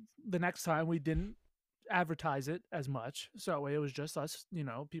the next time we didn't advertise it as much. So that way it was just us,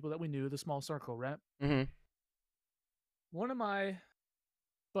 people that we knew, the small circle, right? Mhm. One of my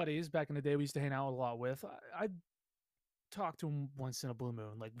buddies back in the day we used to hang out a lot with, I talk to him once in a blue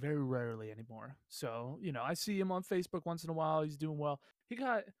moon, like very rarely anymore. So, I see him on Facebook once in a while. He's doing well. He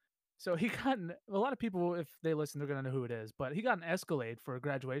got a lot of people, if they listen, they're going to know who it is, but he got an Escalade for a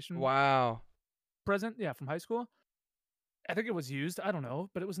graduation Wow. present. Yeah, from high school. I think it was used. I don't know,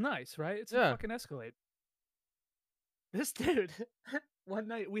 but it was nice, right? It's a Yeah. fucking Escalade. This dude, one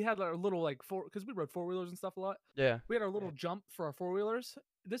night we had our little like because we rode four wheelers and stuff a lot. Yeah. We had our little jump for our four wheelers.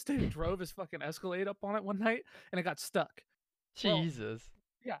 This dude drove his fucking Escalade up on it one night and it got stuck. Well, Jesus.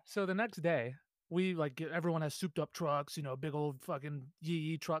 yeah. So the next day, we everyone has souped up trucks, big old fucking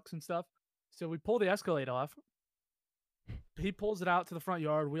yee trucks and stuff. So we pull the Escalade off. He pulls it out to the front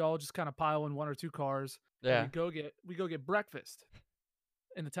yard. We all just kind of pile in one or two cars. And Yeah. we go get breakfast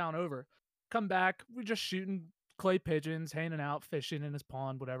in the town over. Come back, we're just shooting clay pigeons, hanging out, fishing in his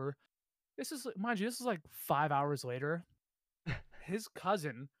pond, whatever. This is, mind you, this is like 5 hours later. His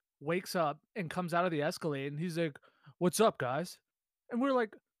cousin wakes up and comes out of the Escalade and he's like, "What's up, guys?" And we're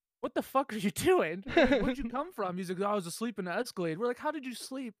like, "What the fuck are you doing? We're like, where'd you come from?" He's like, "I was asleep in the Escalade." We're like, "How did you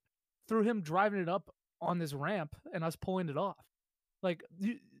sleep?" Through him driving it up on this ramp and us pulling it off. Like,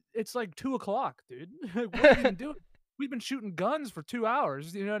 it's like 2 o'clock, dude. Like, what have you been doing? We've been shooting guns for 2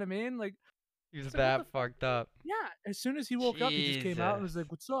 hours. You know what I mean? Like, He was it's like, what the that fucked up. yeah. As soon as he woke up, he just came out and was Jesus.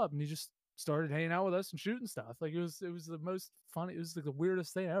 like, "What's up?" And he just started hanging out with us and shooting stuff. Like it was the most funny. It was like the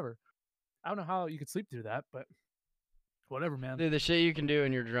weirdest thing ever. I don't know how you could sleep through that, but whatever, man. Dude, the shit you can do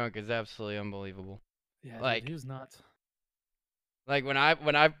when you're drunk is absolutely unbelievable. Yeah, dude, he Like, was nuts. like when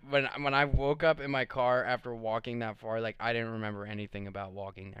I woke up in my car after walking that far, like I didn't remember anything about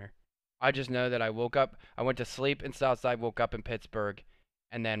walking there. I just know that I woke up, I went to sleep in Southside, woke up in Pittsburgh,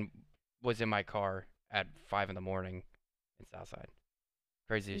 and then was in my car at 5 in the morning in Southside.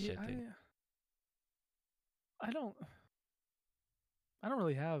 Crazy as See, shit, dude. I don't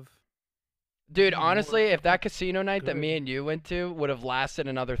really have Dude, any more honestly, if of like that casino night that me good. and you went to would have lasted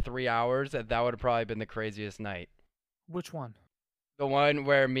another 3 hours, that would have probably been the craziest night. Which one? The one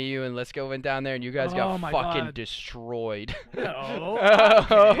where me, you, and Lisco went down there and you guys got Oh my fucking god. destroyed. No.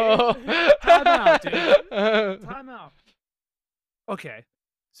 Okay. Time out, dude. Time out. Okay.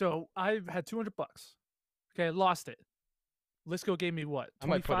 So I had 200 bucks. Okay, I lost it. Lisco gave me what? I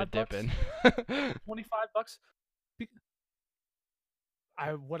might put a 25 dip bucks? in. 25 bucks? Be-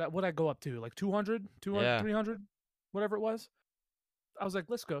 what I go up to? Like 200, Yeah. 300, whatever it was. I was like,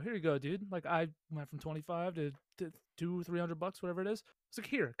 let's go. Here you go, dude. Like I went from 25 to 300 bucks, whatever it is. It's like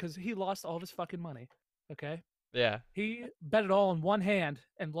here, because he lost all of his fucking money. Okay. Yeah. He bet it all in one hand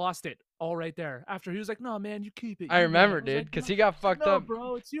and lost it all right there. After he was like, "No, man, you keep it. I You win it." remember, I was dude, like, because "No." he got He's like, fucked "No, up.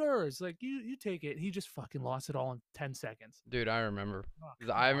 bro, it's yours. Like you take it." He just fucking lost it all in 10 seconds. Dude, I remember. Oh, 'Cause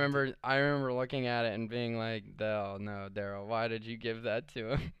come I on, dude. remember I remember looking at it and being like, "Oh no, Daryl, why did you give that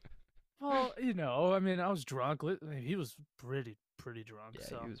to him?" Well, I mean, I was drunk. He was pretty drunk. Yeah,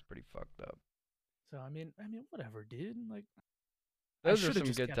 So, he was pretty fucked up. I mean, whatever, dude. Like, I Those are should have some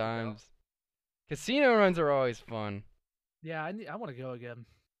just good kept it though. times. Casino runs are always fun. Yeah, I want to go again.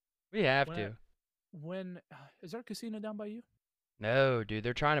 We have When to. when is there a casino down by you? No, dude,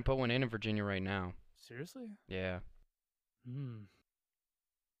 they're trying to put one in Virginia right now. Seriously? Yeah. Hmm.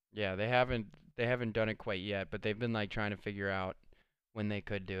 Yeah, they haven't done it quite yet, but they've been like trying to figure out when they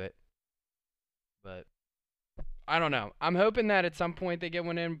could do it. But I don't know. I'm hoping that at some point they get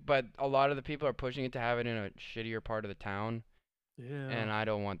one in, but a lot of the people are pushing it to have it in a shittier part of the town, Yeah. and I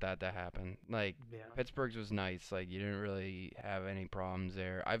don't want that to happen. Like Yeah. Pittsburgh's was nice. Like you didn't really have any problems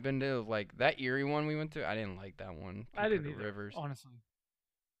there. I've been to like that Erie one we went to. I didn't like that one I compared didn't to either, Rivers. honestly.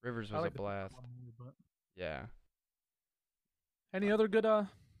 Rivers I was a like the Pittsburgh blast. one more, but Yeah. any other good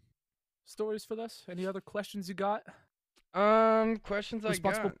stories for this? Any other questions you got? Questions I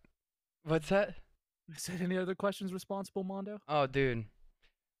Responsible. got. What's that? I said any other questions, responsible Mondo? Oh, dude.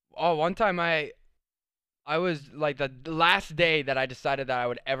 Oh, one time I was like the last day that I decided that I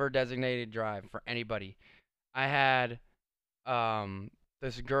would ever designate a drive for anybody. I had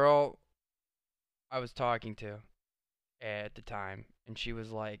this girl I was talking to at the time, and she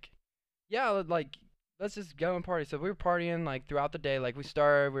was like, "Yeah, like let's just go and party." So we were partying like throughout the day. Like we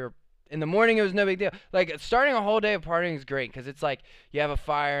were in the morning. It was no big deal. Like starting a whole day of partying is great because it's like you have a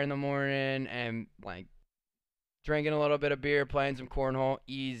fire in the morning and like drinking a little bit of beer, playing some cornhole,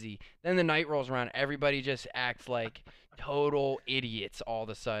 easy. Then the night rolls around, everybody just acts like total idiots all of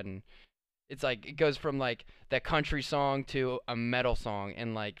a sudden. It's like it goes from like that country song to a metal song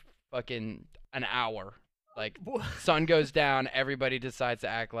in like fucking an hour. Like sun goes down, everybody decides to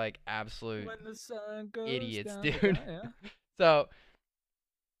act like absolute When the sun goes idiots, down, dude. yeah. So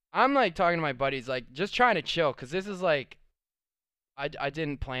I'm like talking to my buddies, like just trying to chill, cause this is like I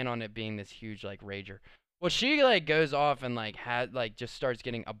didn't plan on it being this huge like rager. Well, she like goes off and like had like just starts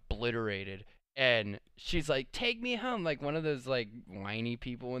getting obliterated, and she's like, "Take me home," like one of those like whiny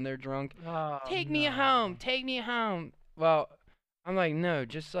people when they're drunk. Oh Take me home, no. take me home. Well, I'm like, no,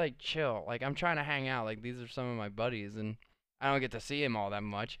 just like chill. Like I'm trying to hang out. Like these are some of my buddies, and I don't get to see him all that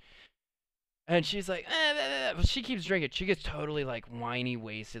much. And she's like, but she keeps drinking. She gets totally like whiny,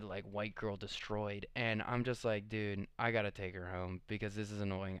 wasted, like white girl destroyed. And I'm just like, dude, I gotta take her home because this is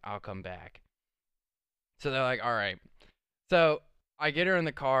annoying. I'll come back. So they're like, all right. So I get her in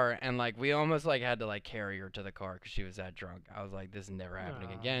the car, and like we almost like had to like carry her to the car because she was that drunk. I was like, this is never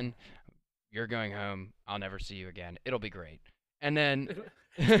happening again. You're going home. I'll never see you again. It'll be great. And then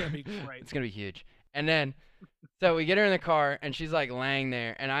It's gonna be great. it's gonna be huge. And then so we get her in the car, and she's like laying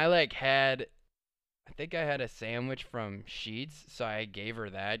there, and I think I had a sandwich from Sheets, so I gave her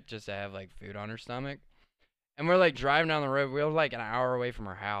that just to have like food on her stomach. And we're like driving down the road. We were like an hour away from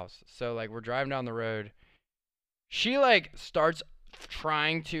her house, so like we're driving down the road. She like starts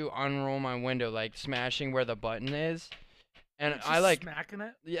trying to unroll my window, like smashing where the button is, and She's I like smacking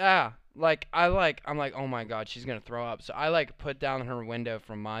it. yeah, I'm like, oh my god, she's gonna throw up. So I like put down her window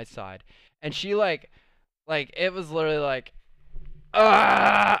from my side, and she like it was literally like,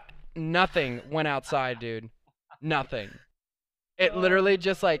 ah, nothing went outside, dude, nothing. It literally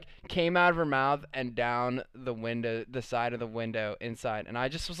just like came out of her mouth and down the window, the side of the window inside, and I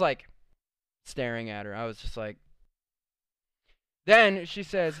just was like staring at her. I was just like. Then she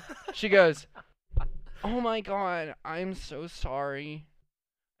goes, "Oh my god, I'm so sorry."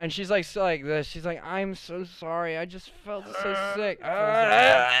 And she's like, so like this. She's like, I'm so sorry. I just felt so sick.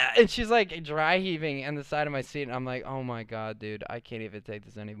 Frozen. And she's like dry heaving on the side of my seat. And I'm like, oh my God, dude, I can't even take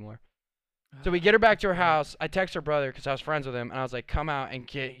this anymore. So we get her back to her house. I text her brother because I was friends with him. And I was like, come out and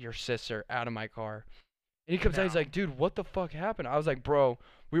get your sister out of my car. And he comes out. He's like, dude, what the fuck happened? I was like, bro,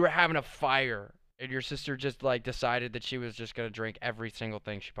 we were having a fire. And your sister just like decided that she was just going to drink every single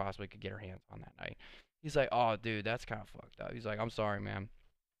thing she possibly could get her hands on that night. He's like, oh, dude, that's kind of fucked up. He's like, I'm sorry, man.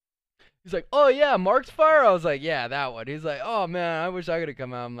 He's like, oh yeah, Mark's fire. I was like, yeah, that one. He's like, oh man, I wish I could have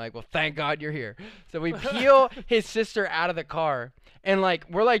come out. I'm like, well, thank God you're here. So we peel his sister out of the car, and like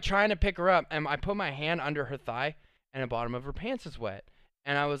we're like trying to pick her up, and I put my hand under her thigh, and the bottom of her pants is wet,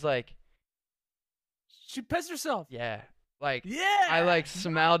 and I was like, She pissed herself. yeah, like Yeah. I like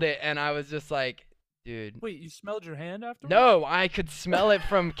smelled it, and I was just like, dude. Wait, you smelled your hand afterwards? No, I could smell it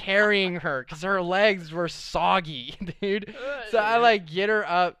from carrying her, cause her legs were soggy, dude. So I like get her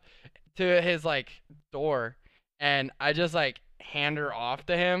up to his like door, and I just like hand her off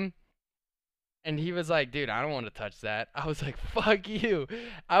to him, and he was like, dude, I don't want to touch that. I was like, fuck you.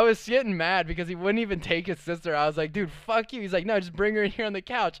 I was getting mad because he wouldn't even take his sister. I was like, dude, fuck you. He's like, no, just bring her in here on the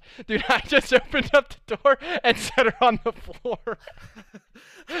couch. Dude, I just opened up the door and set her on the floor.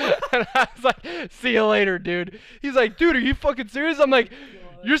 And I was like, see you later, dude. He's like, dude, are you fucking serious? I'm like,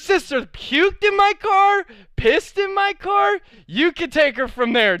 your sister puked in my car, pissed in my car. You can take her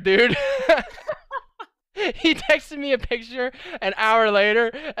from there, dude. He texted me a picture an hour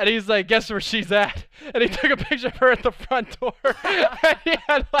later, and he's like, guess where she's at? And he took a picture of her at the front door, and he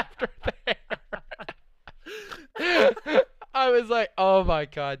had left her there. I was like, oh my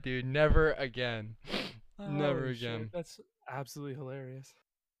God, dude, never again. Never Holy shit, again. That's absolutely hilarious.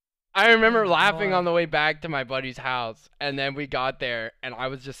 I remember Oh, laughing God. on the way back to my buddy's house, and then we got there, and I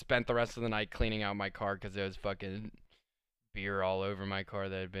was just spent the rest of the night cleaning out my car because there was fucking beer all over my car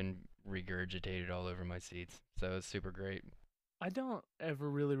that had been regurgitated all over my seats. So it was super great. I don't ever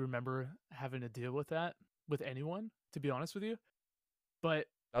really remember having to deal with that with anyone, to be honest with you. But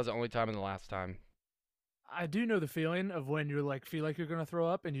That was the only time and the last time. I do know the feeling of when you're like feel like you're gonna throw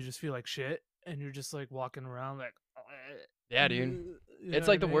up and you just feel like shit and you're just like walking around like Yeah, dude. you It's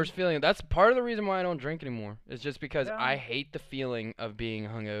know like what the I mean? worst feeling. That's part of the reason why I don't drink anymore. It's just because Yeah. I hate the feeling of being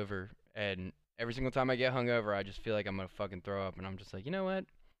hungover. And every single time I get hungover, I just feel like I'm going to fucking throw up. And I'm just like, you know what?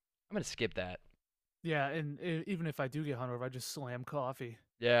 I'm going to skip that. Yeah, and even if I do get hungover, I just slam coffee.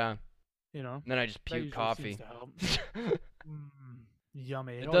 Yeah. You know, And then I just that puke usually coffee. seems to help.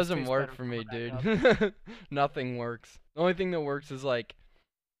 Yummy. It always doesn't tastes work better for when me, I back up. dude. Nothing works. The only thing that works is like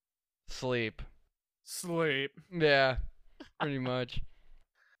sleep. Sleep. Yeah, pretty much.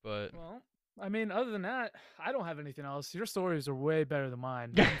 But Well, I mean, other than that, I don't have anything else. Your stories are way better than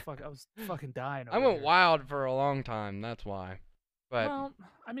mine. I was fucking dying. I over went here. wild for a long time. That's why. But Well,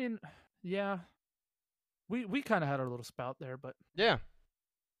 I mean, yeah, we kind of had our little spout there, but yeah.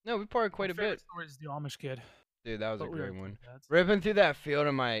 No, we partied my quite a favorite bit. story is the Amish kid. Dude, that was a But we great already one. did that, so- Ripping through that field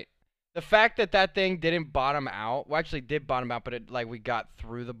in my... The fact that that thing didn't bottom out... Well, actually did bottom out, but it like we got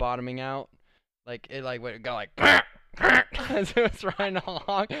through the bottoming out. Like, it like went, got like... as it was riding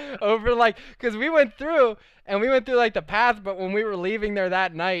along over like... Because we went through, and we went through like the path, but when we were leaving there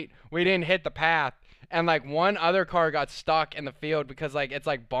that night, we didn't hit the path. And like one other car got stuck in the field because like it's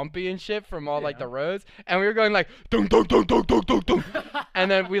like bumpy and shit from all like Yeah. the roads. And we were going like... Dunk, dunk, dunk, dunk, dunk, dunk, dunk. And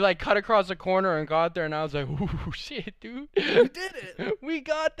then we like cut across the corner and got there, and I was like, "Ooh, shit, dude, We did it. we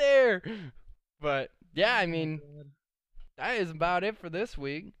got there." But yeah, I Oh my mean, God. that is about it for this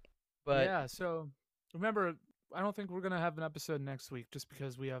week. But yeah. So remember, I don't think we're gonna have an episode next week just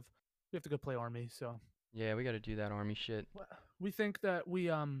because we have to go play Army. So yeah, we got to do that army shit. we think that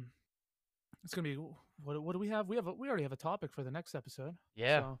it's gonna be what do we have? We already have a topic for the next episode.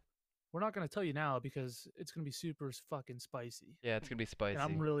 Yeah, So we're not gonna tell you now because it's gonna be super fucking spicy. yeah, it's gonna be spicy. And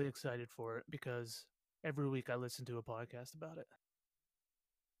I'm really excited for it because every week I listen to a podcast about it.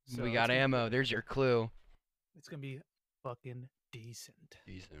 So we it's got gonna be ammo. good. There's your clue. It's gonna be fucking decent.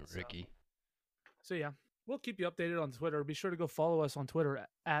 Decent, So- Ricky. So yeah, we'll keep you updated on Twitter. Be sure to go follow us on Twitter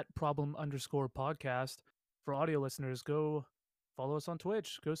at problem_podcast. For audio listeners, go follow us on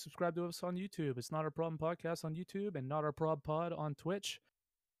Twitch. Go subscribe to us on YouTube. It's Not Our Problem Podcast on YouTube and Not Our Prob Pod on Twitch.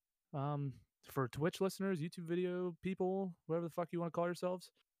 For Twitch listeners, YouTube video people, whatever the fuck you want to call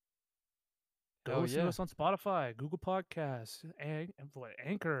yourselves, go Oh, listen yeah. to us on Spotify, Google Podcasts, and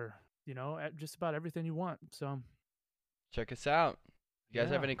Anchor. You know, at just about everything you want. So Check us out. You guys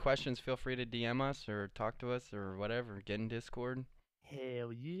have Yeah. any questions? Feel free to DM us or talk to us or whatever. Get in Discord.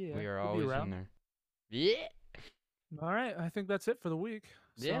 hell yeah, We are we'll be always around. in there. Yeah. All right, I think that's it for the week.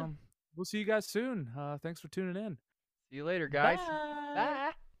 So Yeah. we'll see you guys soon. Thanks for tuning in. See you later, guys. Bye.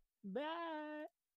 Bye. Bye.